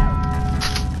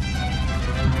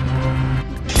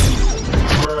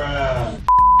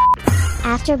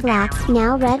 After black,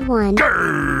 now red one.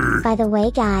 By the way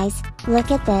guys,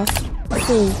 look at this.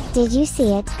 See, did you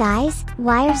see it, guys?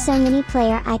 Why are so many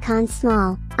player icons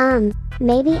small?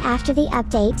 Maybe after the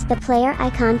update the player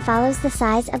icon follows the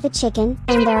size of the chicken,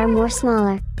 and there are more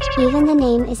smaller. Even the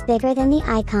name is bigger than the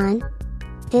icon.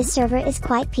 This server is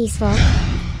quite peaceful.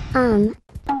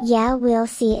 Yeah, we'll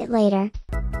see it later.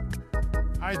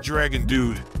 Hi Dragon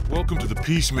Dude, welcome to the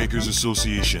Peacemakers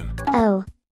Association. Oh.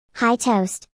 Hi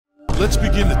Toast. Let's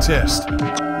begin the test.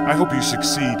 I hope you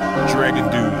succeed, Dragon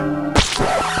Dude.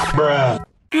 Bruh.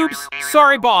 Oops,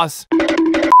 sorry boss.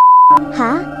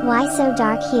 Huh? Why so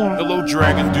dark here? Hello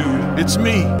Dragon Dude, it's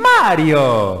me.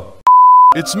 Mario!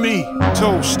 It's me,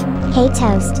 Toast. Hey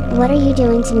Toast, what are you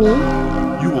doing to me?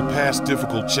 You will pass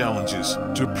difficult challenges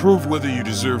to prove whether you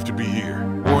deserve to be here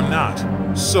or not.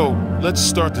 So, let's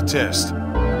start the test.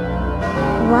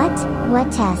 What?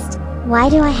 What test? Why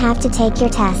do I have to take your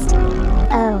test?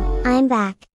 Oh, I'm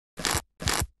back.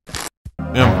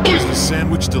 Is the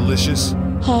sandwich delicious?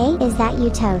 Hey, is that you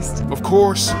Toast? Of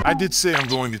course, I did say I'm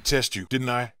going to test you, didn't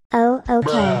I? Oh,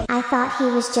 okay. I thought he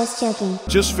was just joking.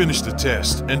 Just finish the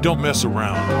test, and don't mess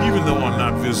around, even though I'm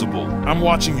not visible. I'm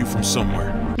watching you from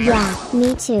somewhere. Yeah,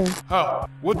 me too. How?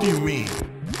 What do you mean?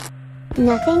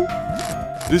 Nothing?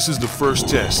 This is the first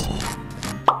test.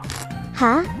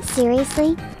 Huh?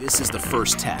 Seriously? This is the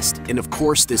first test, and of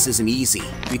course this isn't easy,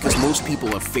 because most people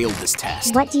have failed this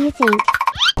test. What do you think?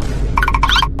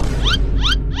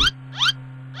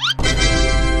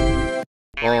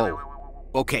 Oh,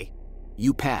 okay.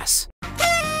 You pass.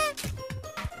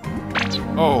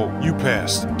 Oh, you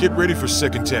passed. Get ready for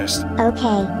second test.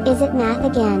 Okay, is it math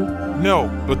again? No,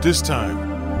 but this time,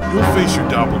 you'll face your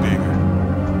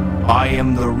doppelganger. I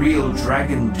am the real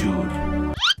Dragon Dude.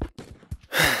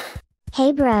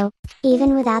 Hey bro,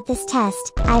 even without this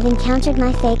test, I've encountered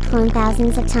my fake clone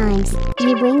thousands of times.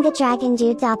 You bring the Dragon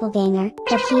Dude doppelganger,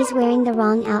 but he's wearing the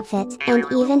wrong outfit, and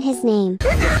even his name.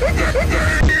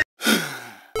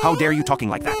 How dare you talking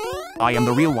like that? I am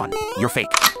the real one. You're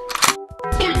fake.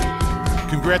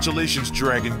 Congratulations,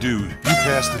 Dragon Dude. You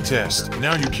passed the test.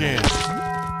 Now you can.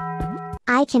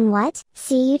 I can what?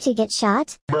 See you to get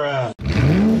shot? Bruh.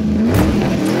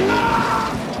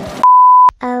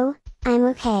 Oh, I'm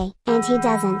okay, and he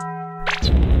doesn't.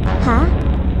 Huh?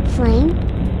 Flame?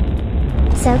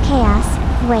 So chaos,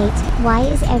 wait, why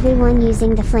is everyone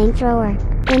using the flamethrower?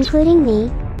 Including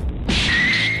me?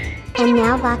 And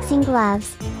now boxing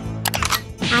gloves.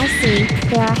 I see,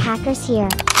 there are hackers here.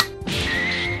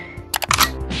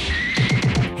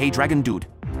 Hey Dragon Dude,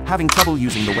 having trouble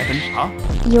using the weapon, huh?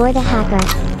 You're the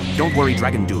hacker. Don't worry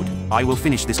Dragon Dude, I will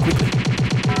finish this quickly.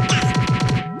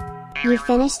 You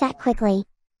finished that quickly.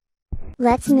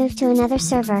 Let's move to another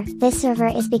server. This server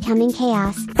is becoming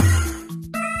chaos.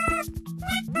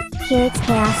 Here it's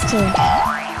chaos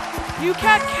too. You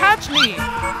can't catch me!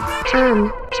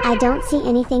 I don't see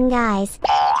anything guys.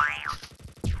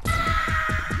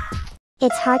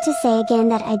 It's hard to say again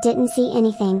that I didn't see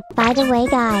anything. By the way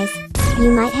guys,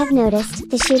 You might have noticed,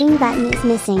 the shooting button is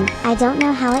missing. I don't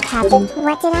know how it happened.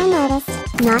 What did I notice?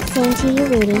 Not saying to you,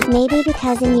 Rudy. Maybe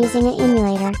because I'm using an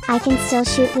emulator, I can still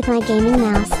shoot with my gaming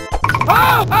mouse.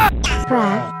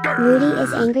 Bruh, Rudy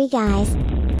is angry, guys.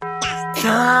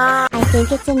 I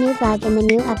think it's a new bug in the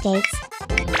new updates.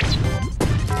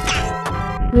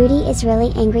 Rudy is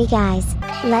really angry, guys.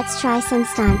 Let's try some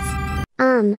stunts.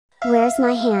 Where's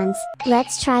my hands?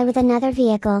 Let's try with another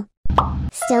vehicle.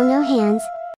 Still no hands.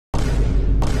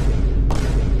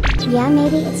 Yeah,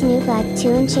 maybe it's new bug 2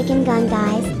 in Chicken Gun,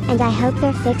 guys, and I hope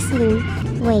they're fixed soon.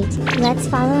 Wait, let's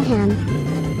follow him.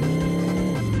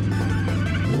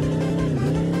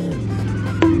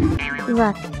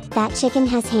 Look, that chicken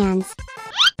has hands.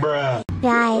 Bruh.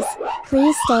 Guys,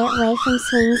 please stay away from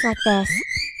swings like this.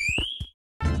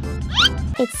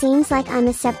 It seems like I'm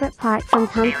a separate part from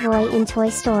Pump Roy in Toy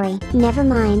Story. Never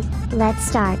mind, let's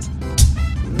start.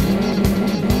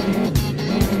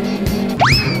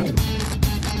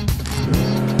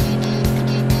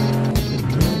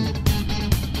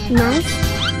 Nice?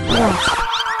 What?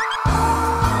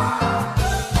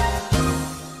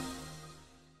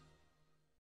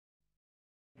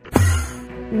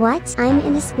 What? I'm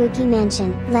in a spooky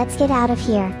mansion. Let's get out of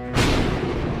here.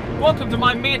 Welcome to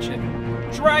my mansion.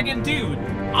 Dragon Dude,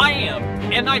 I am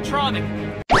Nitronic.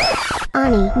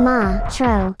 Ani, Ma,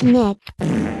 Tro, Nick.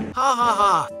 Ha ha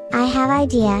ha. I have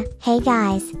idea. Hey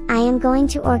guys, I am going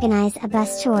to organize a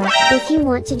bus tour. If you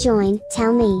want to join,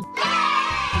 tell me.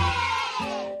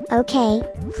 Okay,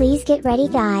 please get ready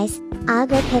guys. I'll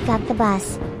go pick up the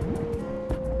bus.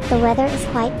 The weather is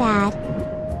quite bad.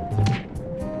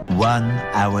 1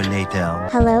 hour later.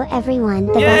 Hello everyone,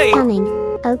 the bus coming.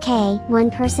 Okay,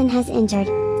 one person has entered.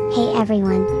 Hey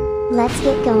everyone, let's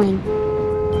get going.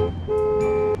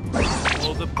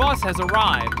 Well, the bus has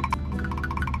arrived.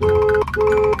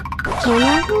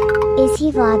 Camera? Is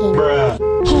he vlogging? Bruh.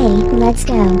 Hey, let's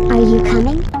go. Are you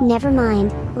coming? Never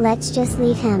mind, let's just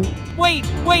leave him. Wait,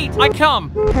 I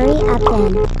come. Hurry up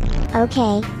then.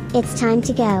 Okay, it's time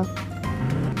to go.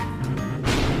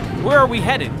 Where are we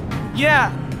headed?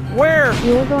 Yeah, where?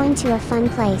 We're going to a fun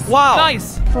place. Wow.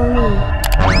 Nice. For me.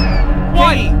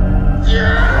 What?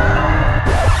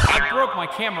 I broke my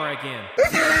camera again.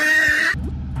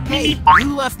 Hey,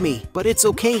 you left me, but it's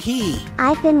okay,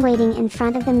 I've been waiting in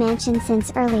front of the mansion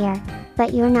since earlier,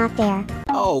 but you're not there.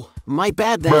 Oh, my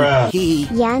bad then, Bruh.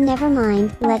 Yeah, never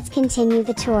mind, let's continue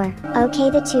the tour. Okay,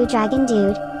 the 2 Dragon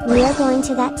Dude, we are going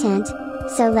to that tent,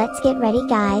 so let's get ready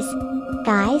guys.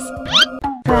 Guys?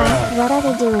 Bruh, what are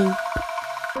they doing?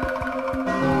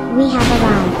 We have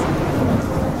arrived.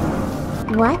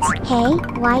 What? Hey,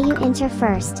 why you enter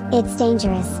first? It's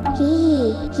dangerous.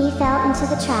 He fell into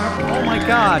the trap. Oh my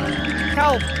god!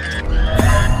 Help!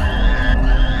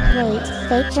 Wait,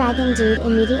 fake Dragon Dude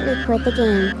immediately quit the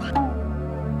game.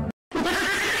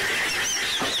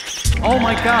 Oh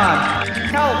my god!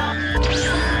 Help!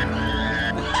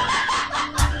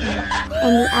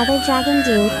 And the other Dragon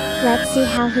Dude, let's see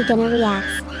how he gonna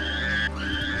react.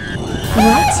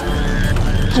 What?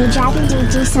 Hey Dragon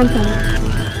Dude, do something.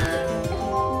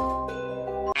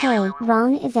 Hey,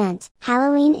 wrong event.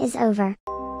 Halloween is over.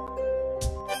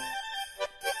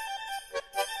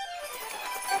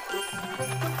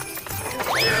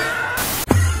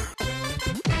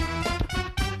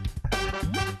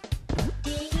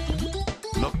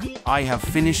 Look, I have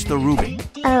finished the Rubik.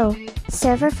 Oh,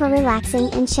 server for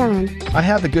relaxing and chillin'. I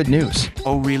have the good news.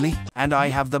 Oh really? And I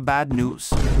have the bad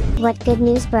news. What good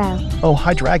news, bro? Oh,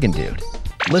 hi Dragon Dude.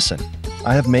 Listen,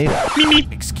 I have made a...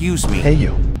 Excuse me. Hey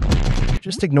you.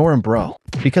 Just ignore him, bro.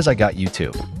 Because I got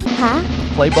YouTube. Huh?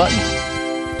 Play button.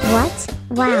 What?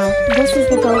 Wow, this is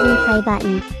the golden play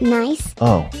button. Nice.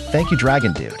 Oh, thank you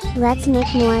Dragon Dude. Let's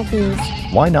make more of these.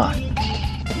 Why not?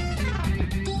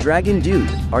 Dragon Dude,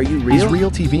 are you real? He's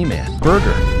real TV man.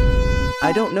 Burger.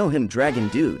 I don't know him, Dragon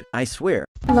Dude, I swear.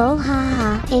 Lol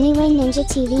haha. Anyway, Ninja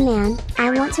TV man, I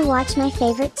want to watch my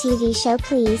favorite TV show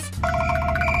please.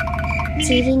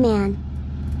 TV man.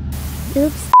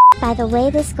 Oops. By the way,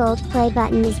 this gold play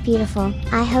button is beautiful.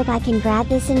 I hope I can grab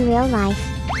this in real life.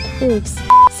 Oops.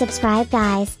 Subscribe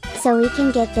guys, so we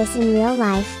can get this in real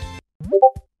life.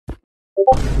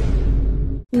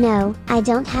 No, I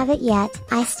don't have it yet.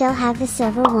 I still have the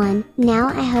silver one. Now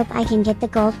I hope I can get the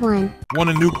gold one.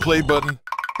 Want a new play button?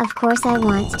 Of course I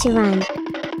want to run.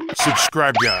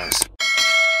 Subscribe, guys.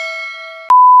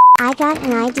 I got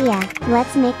an idea.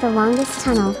 Let's make the longest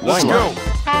tunnel. Let's go.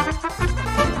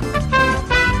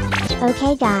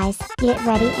 Okay guys, get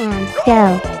ready and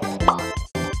go.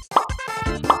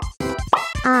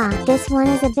 Ah, this one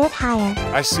is a bit higher.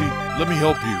 I see. Let me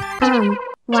help you.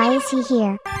 Why is he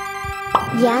here?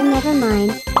 Yeah, never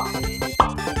mind.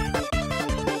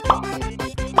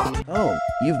 Oh,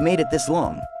 you've made it this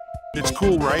long. It's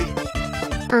cool, right?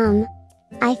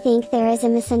 I think there is a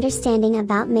misunderstanding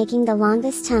about making the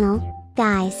longest tunnel.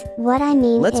 Guys, what I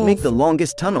mean Let's is... make the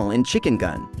longest tunnel in Chicken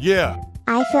Gun. Yeah.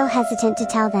 I feel hesitant to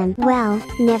tell them. Well,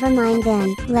 never mind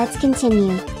then. Let's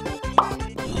continue.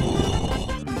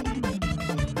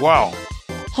 Wow.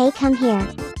 Hey, come here.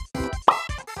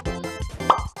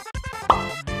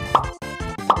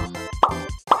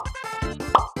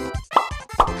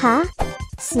 Huh?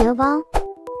 Snowball?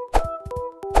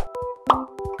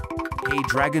 Hey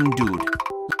Dragon Dude.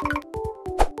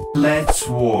 Let's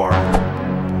war.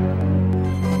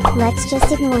 Let's just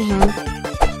ignore him.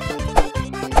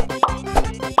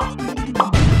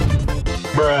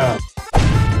 Bruh.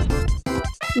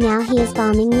 Now he is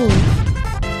bombing me.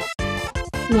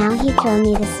 Now he throw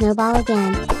me the snowball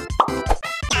again.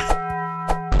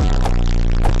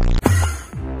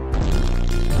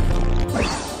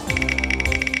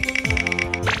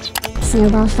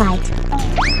 Snowball fight.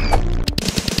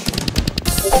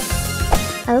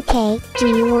 Okay, do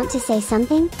you want to say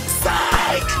something?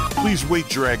 Please wait,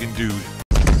 Dragon Dude.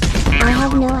 I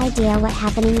have no idea what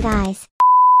happening, guys.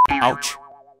 Ouch.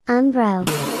 Bro.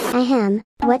 Ahem,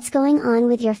 what's going on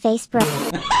with your face, bro?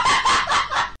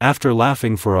 After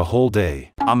laughing for a whole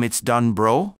day. It's done,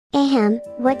 bro. Ahem,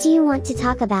 what do you want to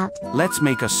talk about? Let's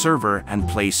make a server and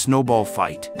play snowball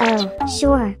fight. Oh,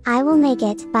 sure, I will make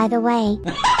it, by the way.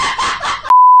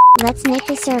 Let's make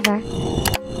the server.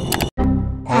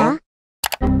 Huh?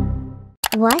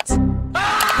 What?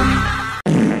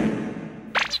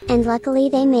 And luckily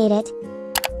they made it.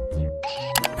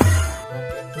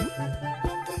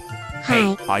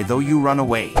 Hi. Why though you run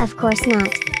away? Of course not.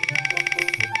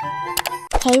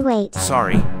 Hey, wait.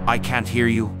 Sorry, I can't hear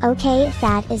you. Okay, if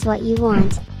that is what you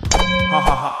want. Ha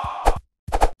ha ha.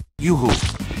 Yoo-hoo.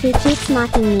 He keeps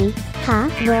mocking me. Huh?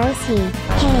 Where is he?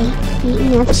 Hey,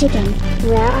 eating up chicken.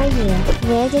 Where are you?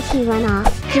 Where did he run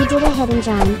off? He did a hidden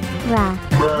drum. Bruh.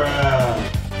 Bruh.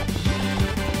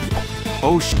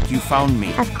 Oh you found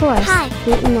me. Of course. Hi.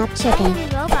 Eating up chicken. I am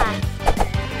Robot.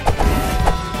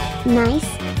 Nice.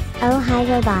 Oh, hi,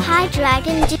 Robot. Hi,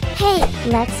 Dragon Dude. Hey.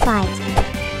 Let's fight.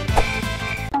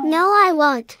 No, I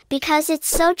won't, because it's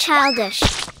so childish.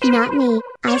 Not me,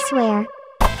 I swear.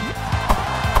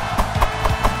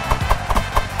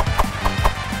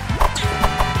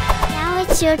 Now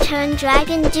it's your turn,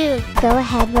 Dragon Dude. Go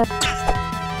ahead,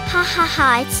 Ha ha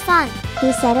ha, it's fun.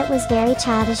 He said it was very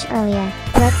childish earlier.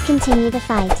 Let's continue the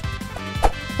fight.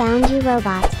 Found you,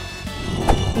 Robot.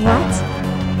 What?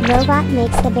 Robot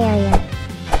makes the barrier.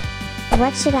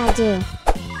 What should I do?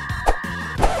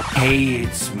 Hey,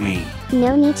 it's me.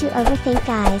 No need to overthink,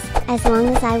 guys, as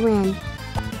long as I win.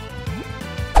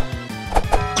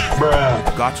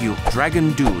 Bruh. Got you,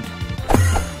 Dragon Dude.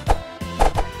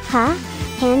 Huh?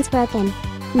 Hands broken.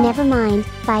 Never mind,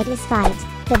 fight is fight.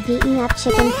 The beaten up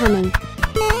chicken coming.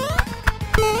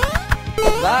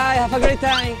 Bye, have a great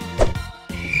time.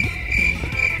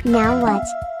 Now what?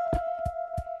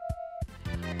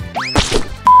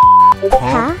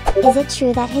 Huh? Is it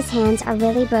true that his hands are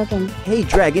really broken? Hey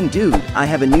Dragon Dude, I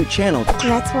have a new channel.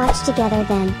 Let's watch together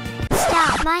then.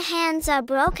 Stop, my hands are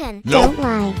broken. Don't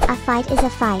lie, a fight is a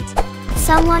fight.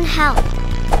 Someone help.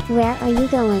 Where are you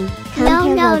going? Come No,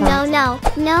 here, no, Robot. no,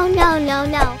 no. No, no, no,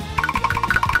 no.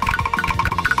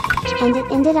 And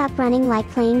it ended up running like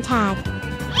playing tag.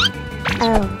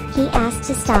 Oh, he asked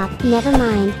to stop. Never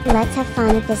mind, let's have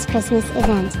fun at this Christmas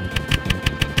event.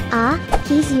 Ah,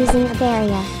 he's using a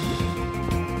barrier.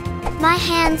 My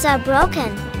hands are broken.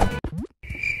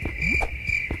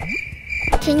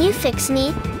 Can you fix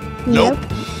me? Nope.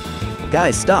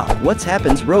 Guys, stop. What's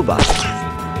happens, Robot?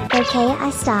 Okay,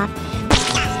 I stop.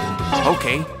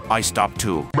 Okay, I stop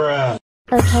too. Bruh.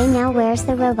 Okay, now where's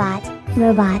the robot?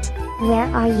 Robot, where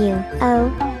are you?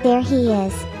 Oh, there he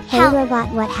is. Hey Help.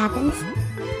 Robot, what happens?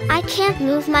 I can't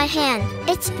move my hand.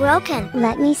 It's broken.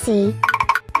 Let me see.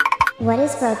 What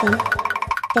is broken?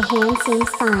 The hand seems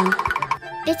fine.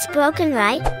 It's broken,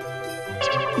 right?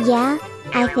 Yeah,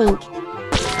 I think.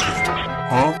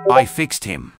 Huh? I fixed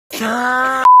him.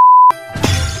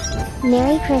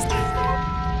 Merry Christmas.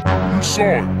 You saw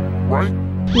it, right?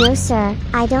 No sir,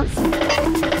 I don't.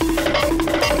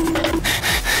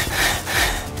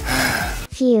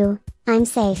 Phew, I'm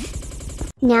safe.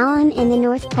 Now I'm in the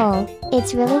North Pole.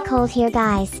 It's really cold here,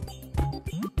 guys.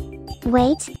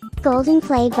 Wait, golden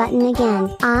play button again.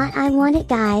 Ah, I want it,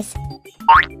 guys.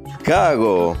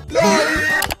 Cago.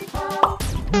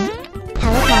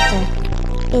 Helicopter.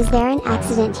 Is there an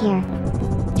accident here?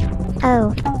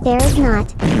 Oh, there is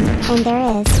not. And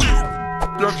there is.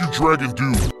 Got you, Dragon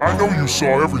Dude. I know you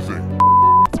saw everything.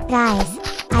 Guys,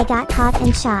 I got caught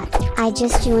and shot. I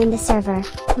just joined the server.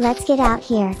 Let's get out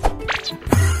here.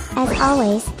 As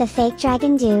always, the fake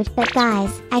dragon dude, but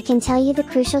guys, I can tell you the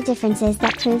crucial differences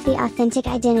that prove the authentic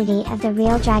identity of the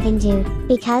real dragon dude,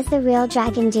 because the real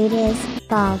dragon dude is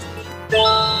bald.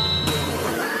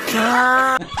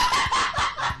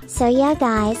 So yeah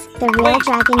guys, the real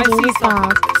dragon dude is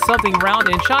bald. Something round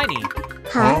and shiny.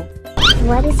 Huh?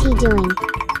 What is he doing?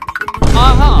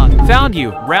 Aha! Found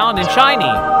you! Round and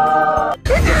shiny!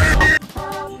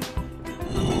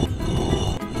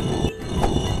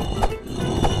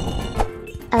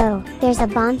 Oh, there's a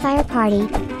bonfire party.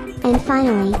 And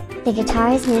finally, the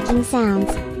guitar is making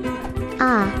sounds.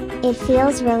 Ah, it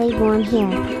feels really warm here.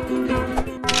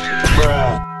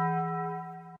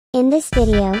 In this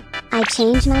video, I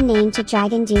changed my name to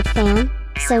Dragon Dude Fan,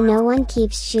 so no one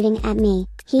keeps shooting at me.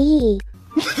 Hee hee.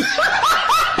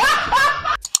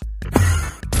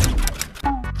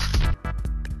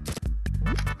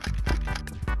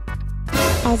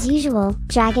 As usual,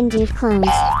 Dragon Dude clones.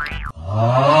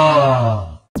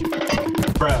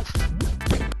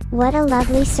 What a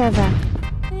lovely server.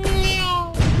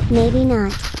 Maybe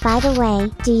not. By the way,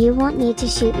 do you want me to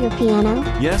shoot your piano?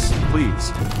 Yes,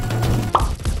 please.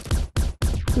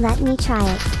 Let me try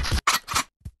it.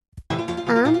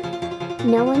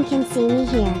 No one can see me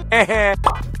here.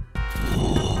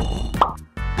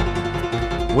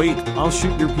 Wait, I'll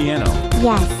shoot your piano.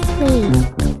 Yes, please.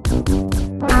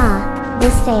 Ah,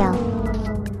 this failed.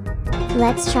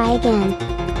 Let's try again.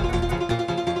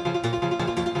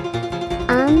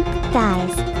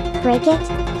 Guys. Break it,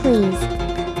 please.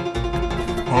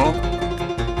 Huh?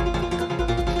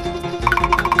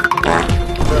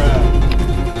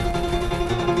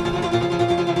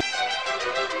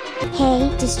 Hey,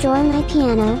 destroy my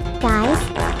piano, guys.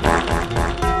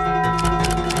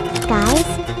 Guys?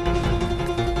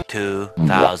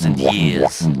 2,000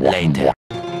 years later.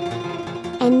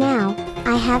 And now,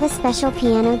 I have a special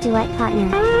piano duet partner.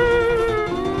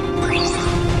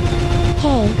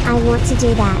 Hey, I want to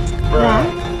do that. Well,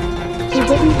 he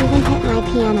didn't even hit my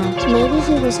piano. Maybe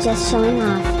he was just showing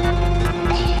off.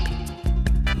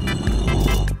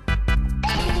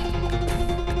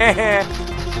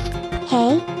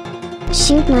 Hey?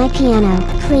 Shoot my piano,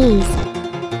 please.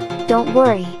 Don't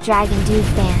worry, Dragon Dude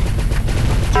Fan.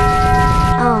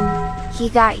 He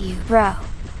got you, bro.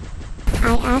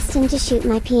 I asked him to shoot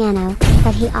my piano,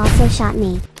 but he also shot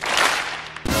me.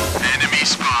 Enemy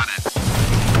spotted.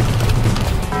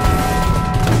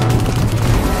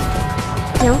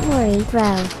 Don't worry,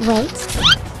 bro. Wait.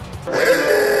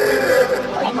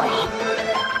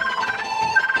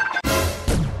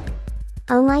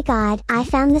 Oh my god, I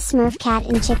found the Smurf cat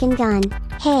in Chicken Gun.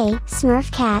 Hey,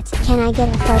 Smurf cat, can I get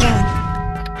a photo?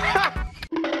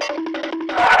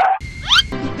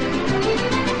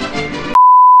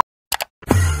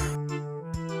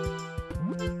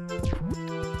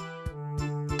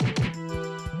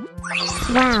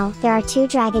 Wow, there are 2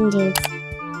 dragon dudes.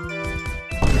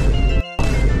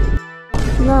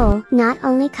 Lol, not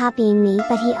only copying me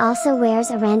but he also wears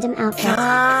a random outfit.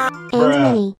 And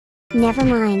mini. Never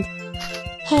mind.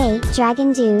 Hey,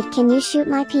 Dragon Dude, can you shoot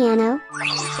my piano?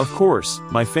 Of course,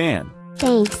 my fan.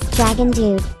 Thanks, Dragon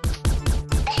Dude.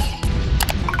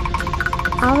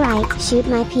 Alright, shoot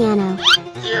my piano.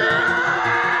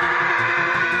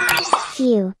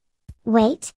 Phew.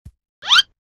 Wait.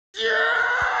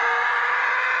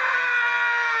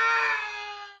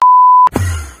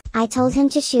 I told him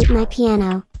to shoot my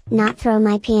piano, not throw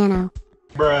my piano.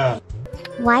 Bruh.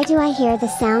 Why do I hear the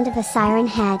sound of a siren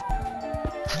head?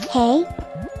 Hey?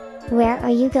 Where are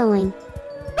you going?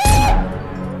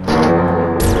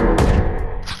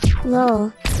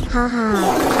 Lol. Haha.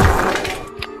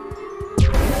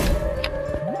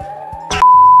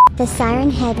 The siren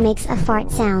head makes a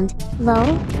fart sound.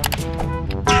 Lol.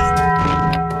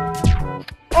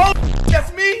 Oh,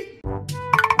 that's me!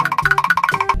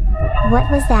 What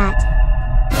was that?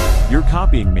 You're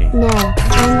copying me. No,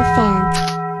 I'm a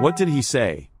fan. What did he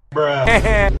say?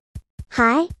 Bruh.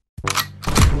 Hi?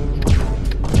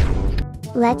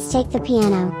 Let's take the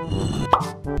piano.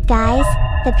 Guys,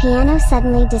 the piano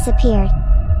suddenly disappeared.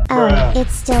 Oh, Bruh.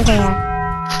 it's still there.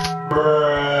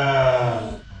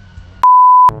 Bruh.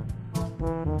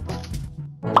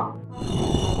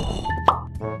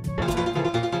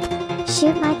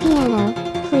 Shoot my piano,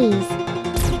 please.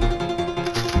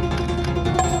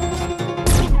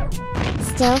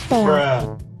 Still failed.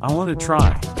 Bruh. I want to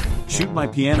try. Shoot my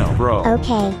piano, bro.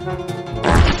 Okay.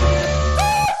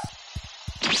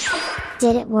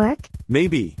 Did it work?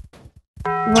 Maybe.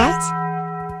 What?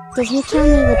 Did he kill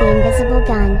me with the invisible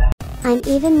gun? I'm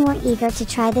even more eager to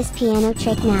try this piano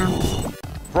trick now.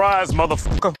 Surprise,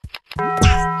 motherfucker.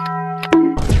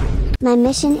 My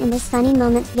mission in this funny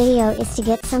moment video is to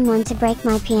get someone to break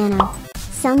my piano.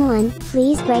 Someone,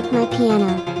 please break my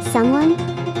piano. Someone?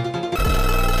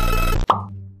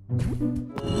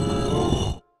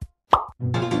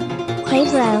 Hey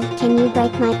bro, can you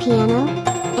break my piano?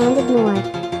 And ignored.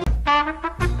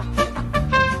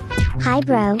 Hi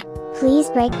bro,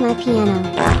 please break my piano.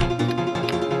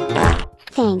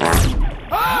 Thanks.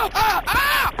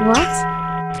 What?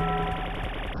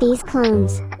 These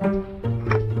clones.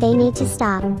 They need to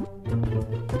stop.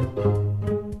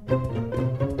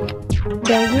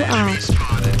 There you are.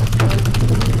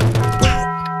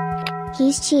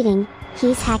 He's cheating.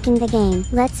 He's hacking the game.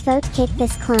 Let's vote kick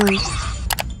this clone.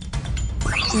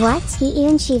 What? He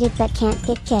even cheated but can't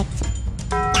get kicked.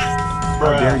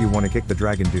 How dare you want to kick the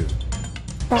dragon dude?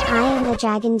 But I am the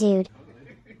dragon dude.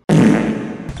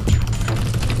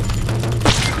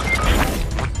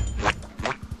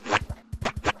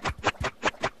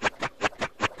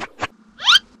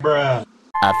 Bruh.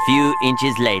 A few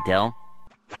inches later.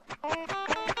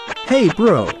 Hey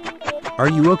bro, are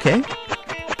you okay?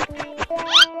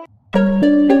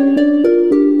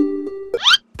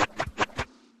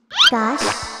 Gosh,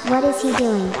 what is he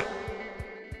doing?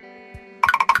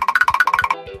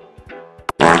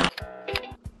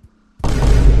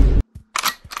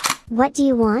 What do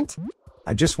you want?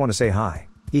 I just want to say hi.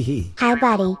 Hee hee. Hi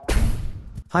buddy.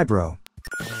 Hi bro.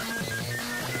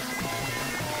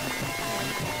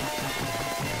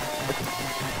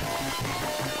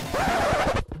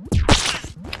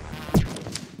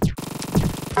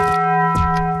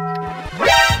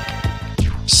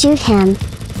 Shoot him.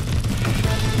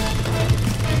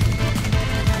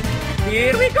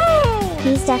 Here we go!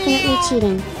 He's definitely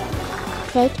cheating.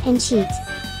 Fake and cheat.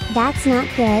 That's not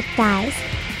good, guys.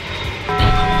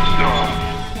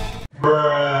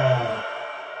 Bruh.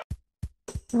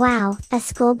 Wow, a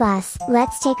school bus.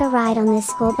 Let's take a ride on this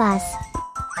school bus.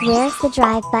 Where's the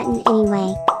drive button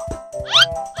anyway?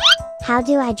 How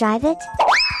do I drive it?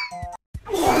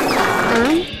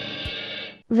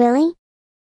 Really?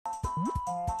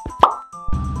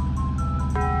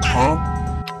 Huh?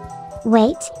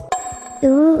 Wait.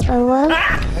 Ooh, oh, whoa.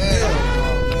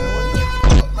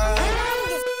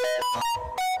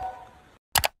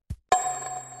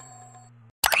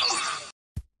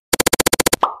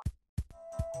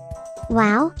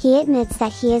 Wow, he admits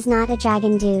that he is not a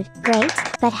dragon dude. Great,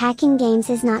 but hacking games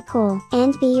is not cool.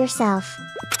 And be yourself.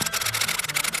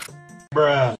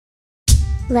 Bruh.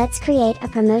 Let's create a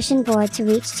promotion board to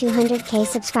reach 200k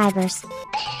subscribers.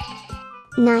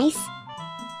 Nice.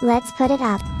 Let's put it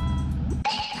up.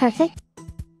 Perfect.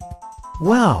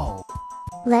 Wow.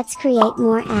 Let's create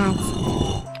more ads.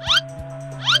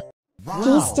 Wow.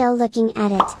 He's still looking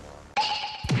at it.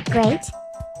 Great.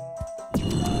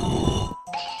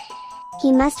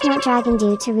 He must want Dragon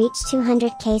Dude to reach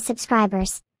 200k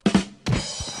subscribers.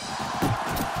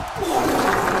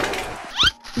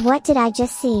 What did I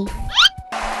just see?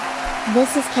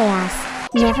 This is chaos.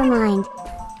 Never mind.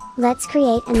 Let's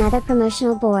create another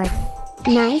promotional board.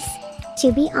 Nice.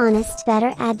 To be honest,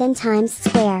 better ad than Times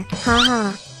Square.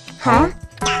 Haha. Huh?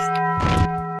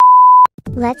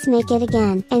 Let's make it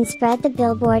again and spread the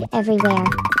billboard everywhere.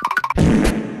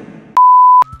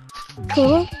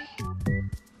 Cool?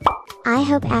 I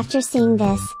hope after seeing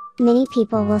this, many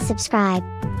people will subscribe.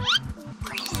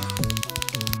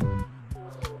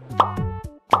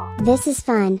 This is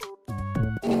fun.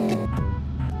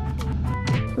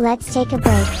 Let's take a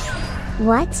break.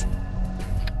 What?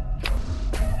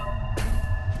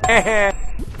 And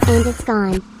it's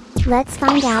gone. Let's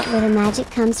find out where the magic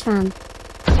comes from.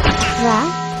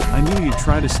 Bruh? I knew you'd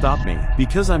try to stop me,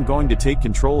 because I'm going to take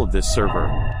control of this server.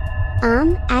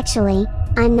 Actually,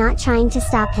 I'm not trying to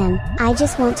stop him. I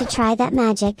just want to try that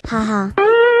magic, haha.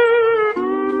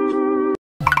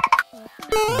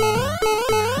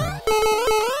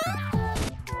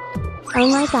 Oh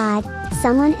my god,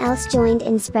 someone else joined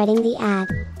in spreading the ad.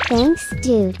 Thanks,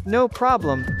 dude. No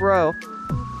problem, bro.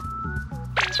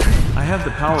 I have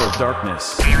the power of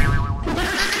darkness.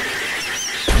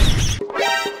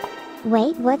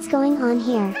 Wait, what's going on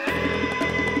here?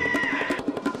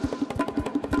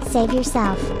 Save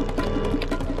yourself.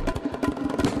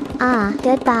 Ah,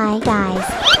 goodbye, guys.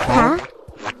 Huh?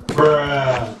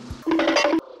 Bruh.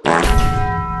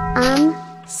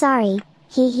 Sorry.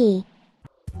 Hee hee.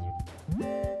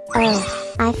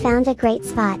 Oh, I found a great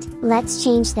spot. Let's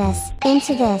change this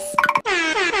into this.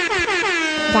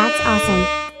 That's awesome.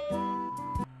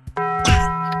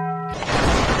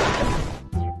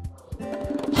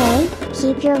 Hey,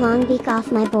 keep your long beak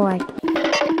off my board.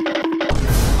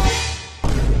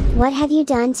 What have you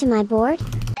done to my board?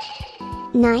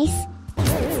 Nice.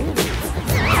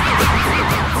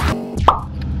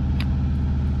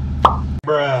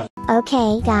 Bruh.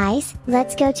 Okay guys,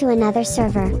 let's go to another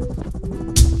server.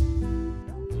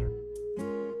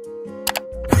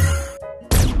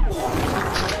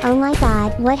 Oh my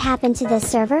god, what happened to this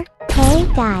server? Hey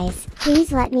guys,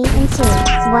 please let me into.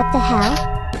 What the hell?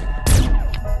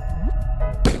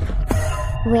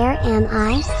 Where am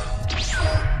I?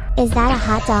 Is that a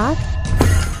hot dog?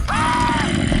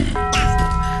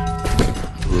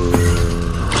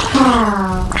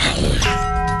 Oh.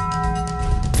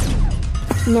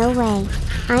 No way.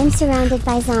 I'm surrounded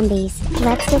by zombies.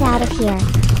 Let's get out of here.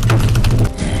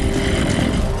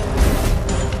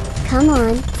 Come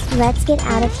on, let's get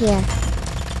out of here.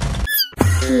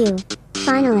 Phew.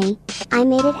 Finally, I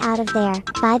made it out of there.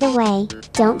 By the way,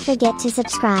 don't forget to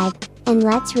subscribe, and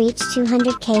let's reach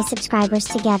 200k subscribers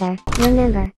together.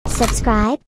 Remember,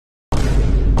 subscribe,